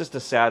 it's just a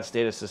sad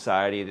state of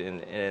society,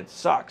 and it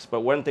sucks.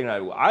 But one thing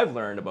I've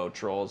learned about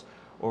trolls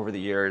over the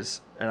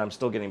years, and I'm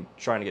still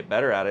trying to get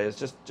better at it,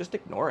 is just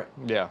ignore it.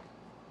 Yeah.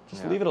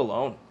 Just leave it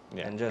alone.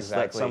 Yeah, and just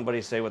let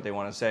somebody say what they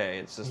want to say.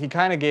 It's just, he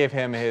kind of gave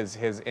him his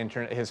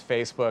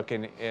Facebook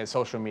and his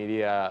social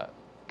media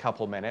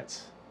couple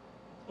minutes.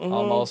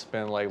 Almost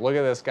been like, look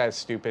at this guy's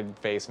stupid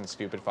face and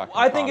stupid fucking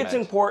I think it's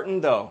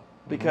important though,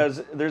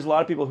 because there's a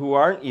lot of people who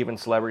aren't even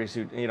celebrities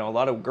who, you know, a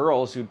lot of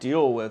girls who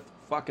deal with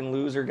fucking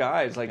loser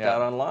guys like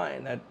that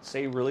online that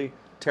say really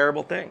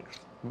terrible things.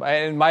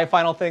 And my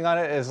final thing on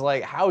it is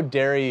like, how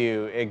dare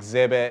you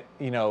exhibit,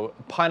 you know,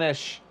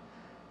 punish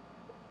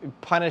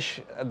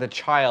the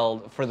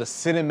child for the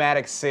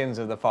cinematic sins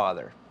of the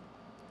father.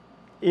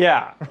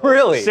 Yeah.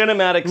 Really?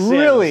 Cinematic sins.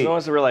 Really? No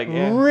one's like,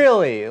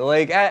 Really?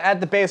 Like, at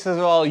the basis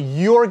of all,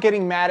 you're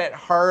getting mad at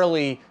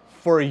Harley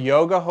for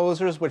Yoga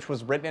Hosers, which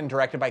was written and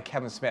directed by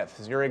Kevin Smith.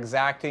 So you're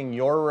exacting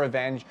your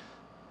revenge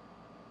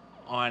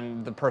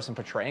on the person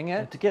portraying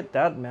it? To get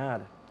that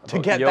mad. To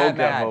get that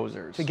mad.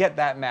 Hosers. To get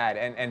that mad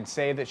and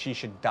say that she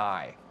should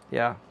die.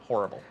 Yeah.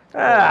 Horrible.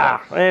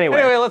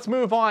 Anyway, let's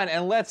move on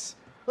and let's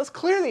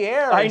clear the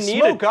air I and need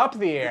smoke up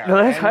the air.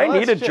 I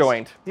need a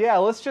joint. Yeah,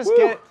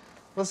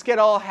 let's get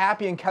all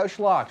happy and couch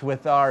locked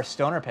with our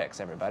stoner picks,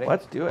 everybody.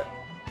 Let's do it.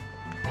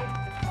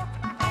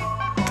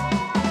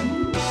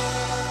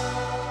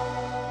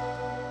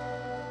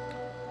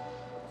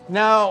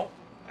 Now,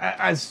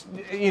 as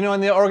you know,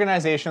 in the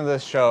organization of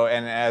this show,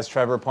 and as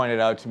Trevor pointed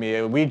out to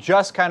me, we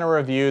just kind of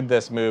reviewed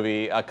this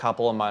movie a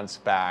couple of months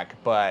back,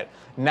 but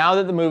now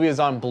that the movie is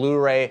on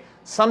Blu-ray,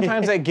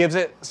 sometimes it gives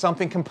it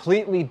something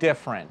completely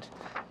different.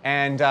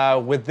 And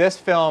with this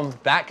film,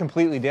 that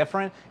completely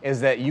different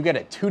is that you get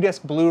a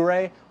 2-disc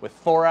Blu-ray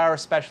with 4-hour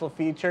special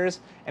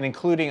features and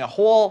including a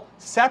whole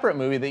separate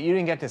movie that you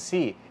didn't get to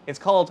see. It's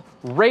called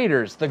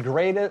Raiders,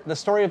 the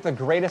story of the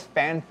greatest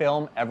fan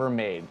film ever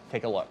made.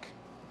 Take a look.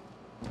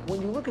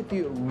 When you look at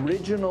the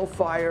original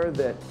fire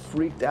that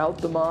freaked out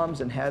the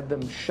moms and had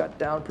them shut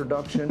down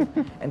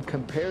production and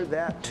compare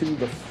that to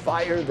the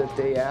fire that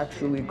they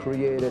actually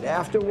created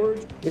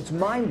afterwards, it's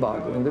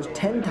mind-boggling. There's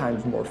 10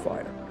 times more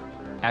fire.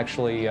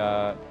 Actually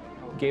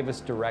gave us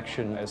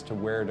direction as to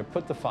where to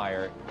put the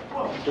fire.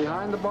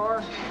 Behind the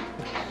bar?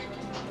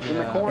 In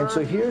the corner? And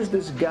so here's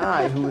this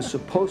guy who is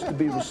supposed to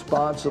be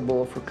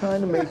responsible for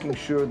kind of making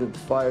sure that the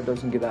fire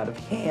doesn't get out of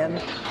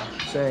hand,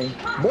 saying,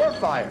 more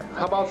fire.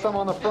 How about some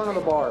on the front of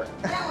the bar?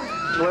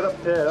 Lit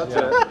up, that's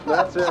it.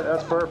 That's it,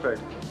 that's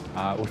perfect.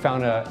 We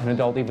found an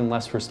adult even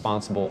less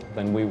responsible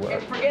than we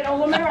were. Forget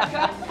all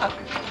America.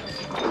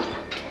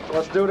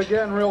 Let's do it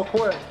again real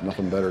quick.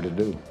 Nothing better to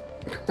do.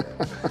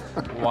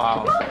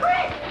 Wow.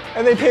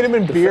 And they paid him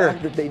in beer. The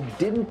fact that they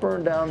didn't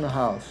burn down the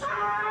house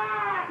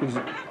is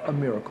a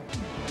miracle.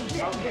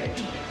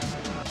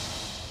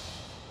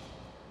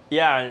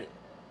 Yeah,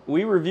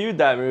 we reviewed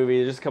that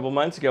movie just a couple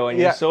months ago, and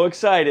you're so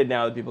excited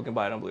now that people can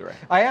buy it on Blu-ray.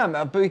 I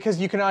am, because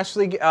you can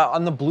actually,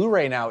 on the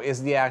Blu-ray now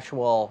is the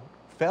actual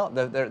film,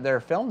 their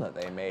film that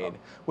they made,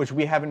 which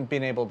we haven't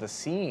been able to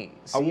see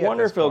I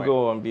wonder if it'll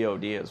go on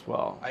VOD as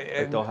well.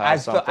 Like they'll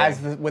have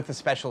something. With the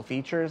special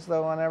features,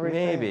 though, on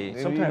everything?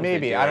 Maybe. Sometimes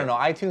maybe. I don't know.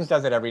 iTunes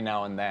does it every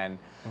now and then.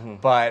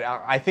 But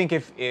I think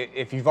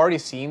if you've already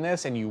seen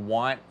this and you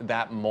want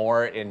that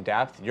more in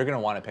depth, you're going to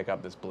want to pick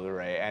up this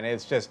Blu-ray. And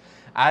it's just,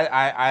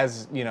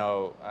 as you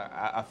know,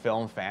 a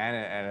film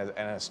fan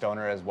and a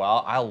stoner as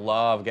well, I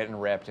love getting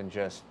ripped and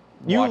just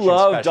You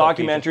love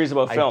documentaries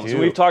about films.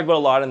 We've talked about a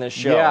lot in this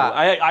show.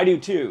 Yeah. I do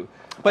too.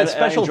 But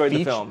I enjoyed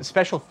the film.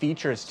 Special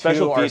features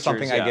too are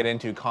something I get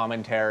into.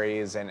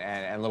 Commentaries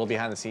and little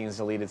behind the scenes,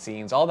 deleted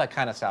scenes, all that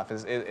kind of stuff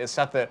is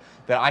stuff that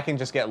I can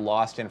just get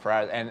lost in for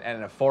hours.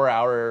 And a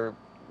 4-hour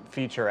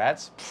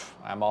featurettes,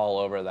 I'm all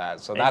over that.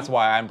 So that's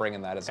why I'm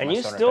bringing that as my And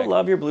you stoner still pick.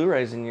 love your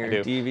Blu-rays and your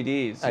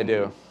DVDs. I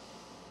do.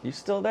 He's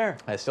still there.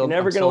 You're never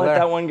I'm gonna still let there.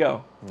 that one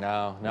go.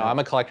 No, Yeah. I'm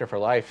a collector for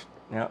life.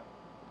 Yep.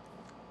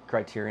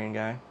 Criterion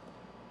guy.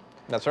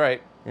 That's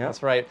right. Yeah.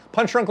 That's right.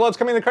 Punch Drunk Love's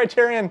coming to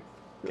Criterion.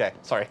 Okay,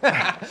 sorry.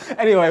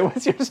 Anyway,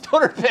 what's your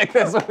stoner pick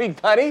this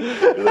week, buddy?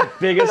 You're the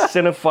biggest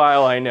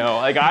cinephile I know.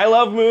 Like, I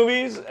love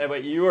movies,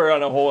 but you are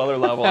on a whole other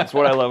level. That's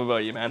what I love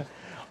about you, man.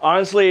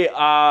 Honestly,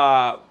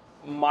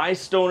 my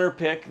stoner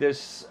pick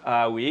this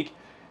week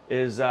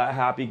is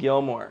Happy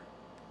Gilmore.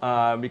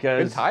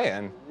 Because Good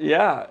tie-in.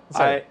 Yeah.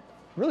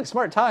 Really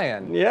smart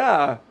tie-in.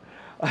 Yeah.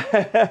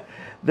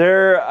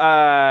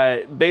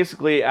 They're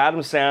basically Adam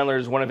Sandler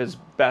is one of his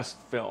best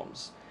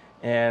films.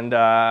 And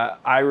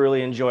I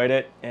really enjoyed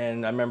it.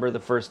 And I remember the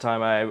first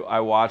time I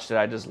watched it,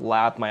 I just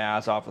laughed my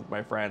ass off with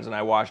my friends. And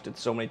I watched it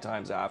so many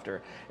times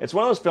after. It's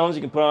one of those films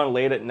you can put on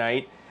late at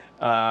night,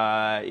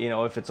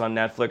 if it's on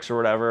Netflix or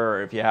whatever,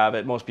 or if you have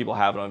it. Most people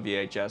have it on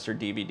VHS or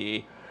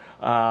DVD.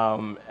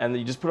 And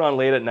you just put it on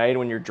late at night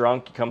when you're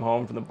drunk, you come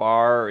home from the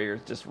bar, or you're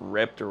just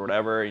ripped or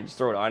whatever, you just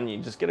throw it on, and you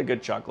just get a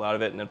good chuckle out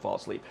of it and then fall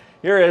asleep.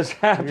 Here is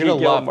Happy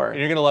Gilmore.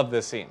 You're going to love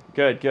this scene.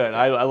 Good.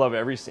 I love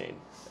every scene.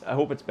 I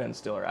hope it's Ben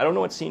Stiller. I don't know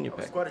what scene you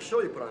picked. Quite a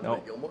show you put on No.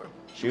 tonight, Gilmore.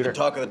 Shooter.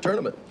 Talk of the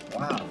tournament.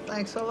 Wow,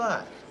 thanks a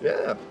lot.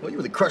 Yeah, well, you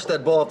really crushed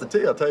that ball off the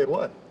tee, I'll tell you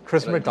what.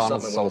 Chris You know, you do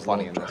McDonald's something so when it's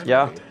funny long in this drive.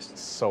 Yeah. movie.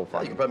 So You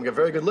funny. can probably make a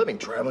very good living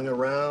traveling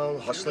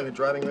around, hustling at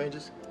driving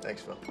ranges.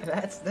 Thanks, Phil.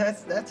 That's,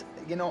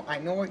 I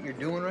know what you're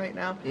doing right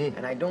now,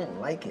 and I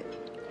don't like it.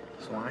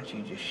 So why don't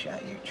you just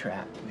shut your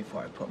trap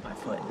before I put my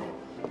foot in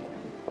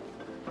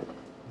it?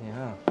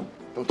 Yeah.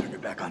 Don't turn your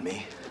back on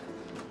me.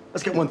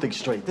 Let's get one thing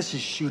straight. This is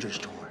Shooter's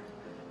tour.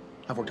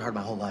 I've worked hard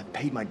my whole life,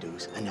 paid my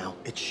dues, and now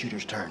it's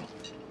Shooter's turn.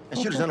 And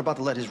Shooter's not about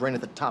to let his reign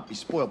at the top be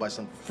spoiled by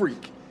some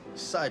freak,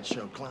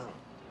 sideshow clown.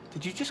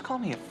 Did you just call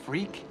me a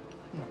freak?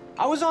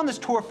 I was on this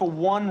tour for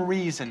one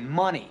reason,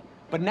 money.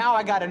 But now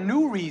I got a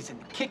new reason,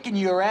 kicking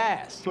your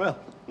ass. Well,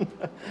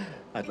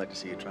 I'd like to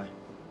see you try.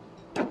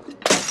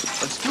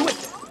 Let's do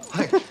it.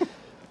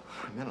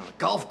 I'm on a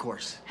golf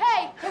course.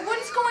 Hey, what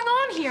is going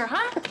on here,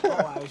 huh?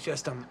 Oh, I was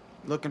just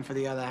looking for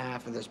the other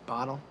half of this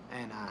bottle,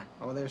 and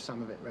there's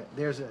some of it right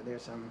there's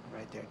some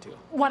right there too.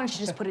 Why don't you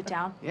just put it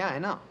down? Yeah, I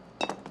know.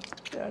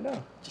 Yeah, I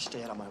know. Just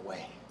stay out of my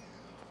way,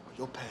 or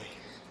you'll pay.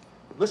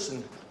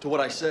 Listen to what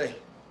I say.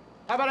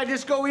 How about I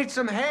just go eat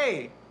some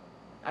hay?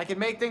 I can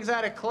make things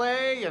out of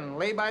clay and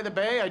lay by the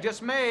bay. I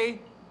just may.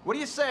 What do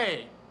you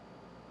say?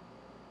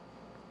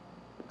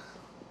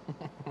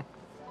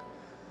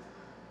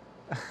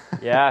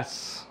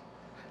 Yes.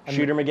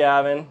 Shooter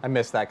McGavin. I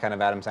miss that kind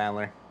of Adam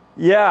Sandler.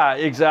 Yeah,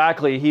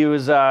 exactly. He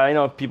was,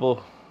 if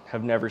people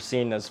have never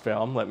seen this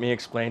film, let me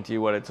explain to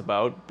you what it's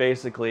about.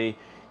 Basically,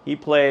 he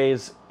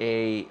plays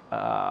a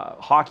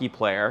hockey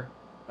player,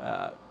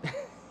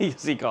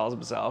 as he calls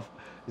himself.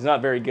 He's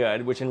not very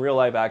good, which in real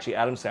life, actually,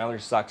 Adam Sandler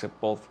sucks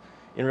at both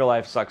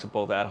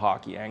at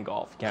hockey and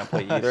golf. Can't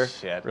play either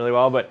really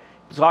well, but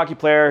he's a hockey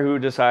player who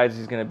decides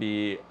he's going to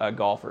be a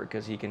golfer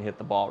because he can hit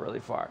the ball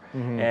really far.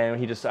 Mhm. And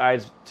he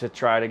decides to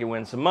try to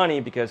win some money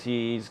because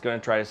he's going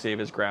to try to save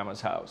his grandma's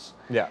house.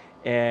 Yeah.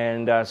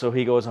 And so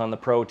he goes on the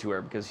pro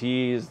tour because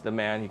he's the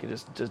man who can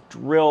just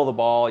drill the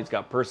ball. He's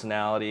got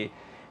personality,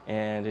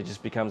 and it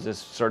just becomes this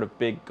sort of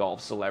big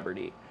golf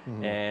celebrity.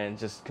 Mhm. And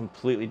just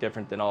completely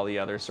different than all the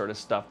other sort of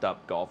stuffed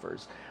up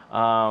golfers.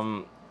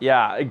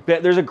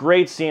 There's a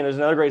great scene. There's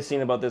another great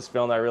scene about this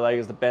film that I really like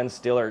is the Ben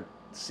Stiller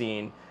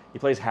scene. He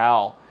plays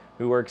Hal,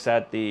 who works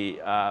at the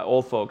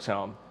old folks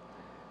home,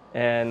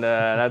 and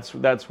that's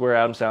where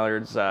Adam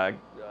Sandler's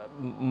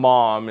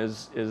mom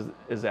is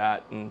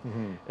at,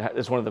 and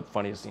it's one of the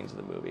funniest scenes of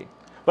the movie.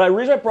 But the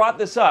reason I brought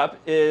this up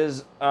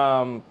is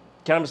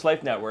Cannabis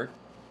Life Network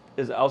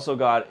has also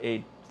got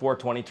a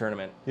 420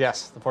 tournament.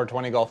 Yes, the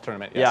 420 golf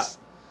tournament. Yes.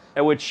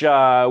 Yeah, which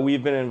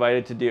we've been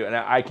invited to do. And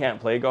I can't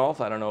play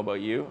golf. I don't know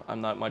about you.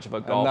 I'm not much of a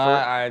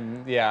golfer.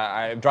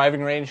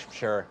 Driving range,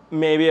 sure.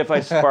 Maybe if I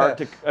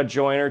sparked a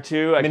joint or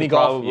two, I Mini could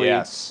golf, probably.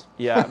 yes.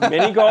 Yeah,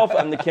 mini golf.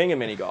 I'm the king of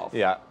mini golf.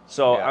 Yeah.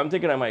 So I'm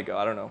thinking I might go.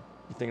 I don't know.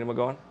 You thinking about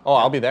going? Oh,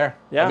 I'll be there.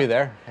 Yeah. I'll be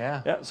there.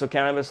 Yeah. Yeah. So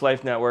Cannabis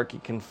Life Network,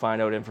 you can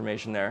find out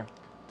information there.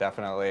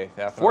 Definitely.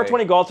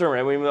 420 golf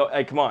tournament.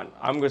 Hey, come on.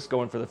 I'm just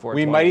going for the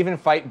 420. We might even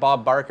fight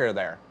Bob Barker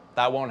there.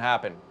 That won't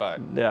happen,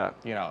 but yeah,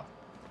 who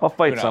I'll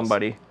fight knows?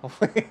 somebody.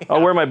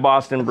 I'll wear my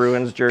Boston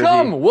Bruins jersey.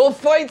 Come, we'll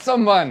fight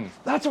someone.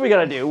 That's what we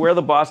gotta do. Wear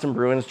the Boston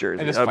Bruins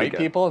jersey. And just That'd be fight good.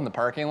 people in the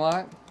parking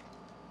lot.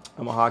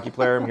 I'm a hockey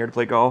player. I'm here to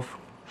play golf.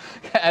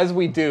 As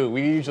we do,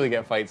 we usually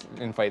get fights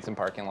in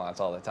parking lots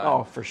all the time.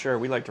 Oh, for sure.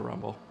 We like to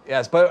rumble.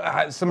 Yes, but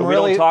But we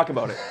don't talk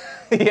about it.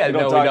 Yeah, We don't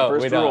no, talk we don't.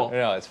 first We don't. rule.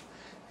 No, it's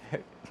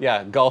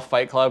Golf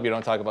Fight Club. You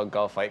don't talk about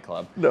Golf Fight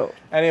Club. No.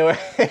 Anyway,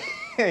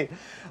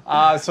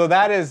 so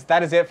that is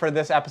it for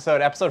this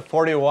episode, episode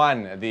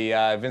 41, the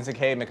Vincent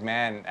K.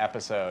 McMahon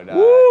episode.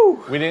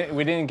 Woo! We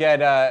didn't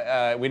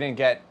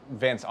get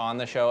Vince on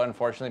the show,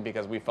 unfortunately,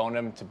 because we phoned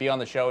him to be on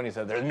the show, and he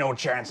said there's no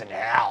chance in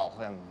hell,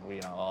 and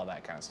all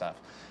that kind of stuff.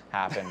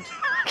 happened.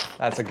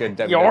 That's a good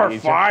WWE. You're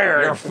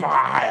fired. You're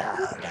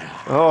fired.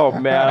 Oh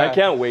man, I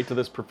can't wait till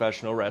this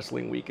professional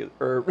wrestling week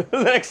or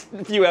the next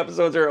few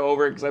episodes are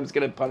over because I'm just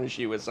gonna punish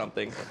you with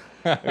something.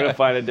 I'm gonna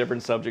find a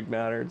different subject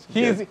matter.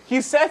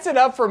 He sets it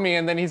up for me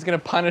and then he's gonna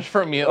punish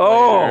for me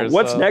Oh, later.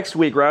 what's so. next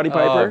week? Rowdy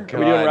Piper? Oh, Are we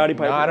doing God. Rowdy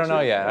Piper? No, I don't next know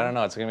week? yet. I don't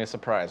know. It's gonna be a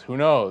surprise. Who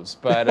knows?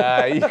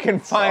 But you can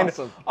find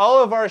awesome.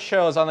 all of our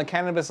shows on the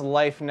Cannabis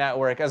Life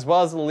Network, as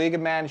well as the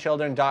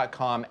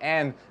LeagueOfManChildren.com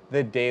and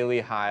the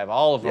Daily Hive.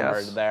 All of them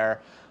are there.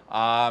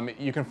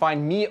 You can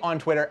find me on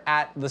Twitter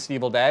at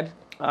TheStevelDead.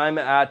 I'm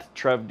at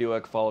Trev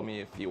Dueck. Follow me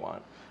if you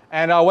want.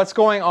 And what's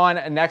going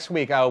on next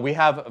week? We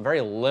have a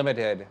very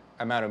limited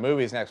amount of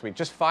movies next week.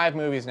 Just 5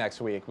 movies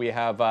next week. We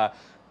have a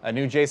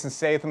new Jason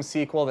Statham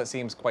sequel that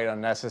seems quite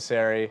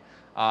unnecessary.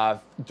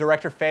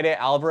 Director Fede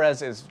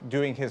Alvarez is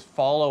doing his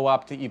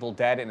follow-up to Evil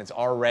Dead, and it's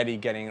already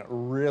getting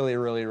really,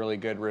 really, really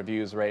good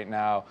reviews right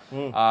now.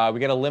 We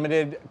get a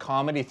limited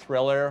comedy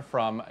thriller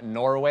from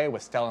Norway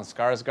with Stellan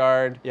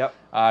Skarsgård.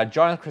 Yep.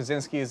 John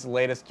Krasinski's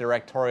latest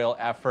directorial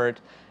effort,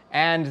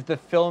 and the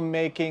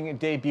filmmaking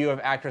debut of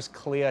actress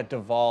Clea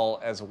Duvall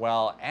as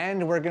well.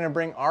 And we're going to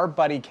bring our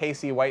buddy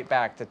Casey White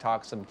back to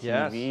talk some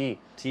TV.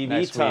 TV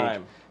next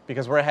time. week.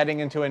 Because we're heading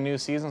into a new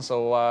season,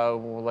 so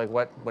like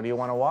what do you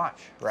want to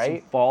watch,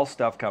 right? Some fall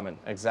stuff coming.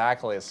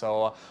 Exactly.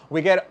 So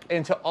we get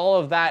into all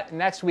of that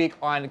next week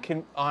on the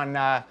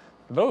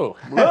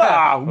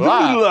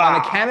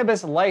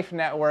Cannabis Life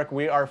Network.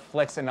 We are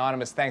Flix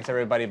Anonymous. Thanks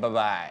everybody.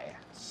 Bye-bye.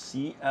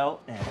 CLN.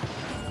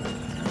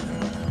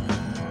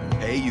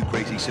 Hey, you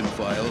crazy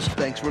cinephiles.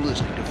 Thanks for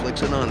listening to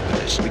Flix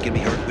Anonymous. We can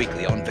be heard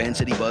weekly on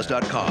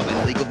FanCityBuzz.com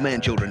and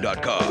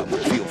LeagueOfManChildren.com.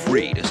 Feel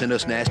free to send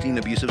us nasty and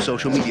abusive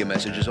social media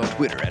messages on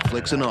Twitter at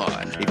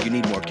FlixAnon. If you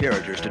need more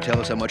characters to tell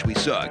us how much we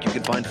suck, you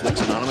can find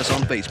Flix Anonymous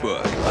on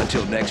Facebook.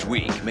 Until next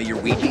week, may your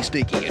weed be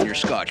sticky and your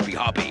scotch be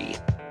hoppy.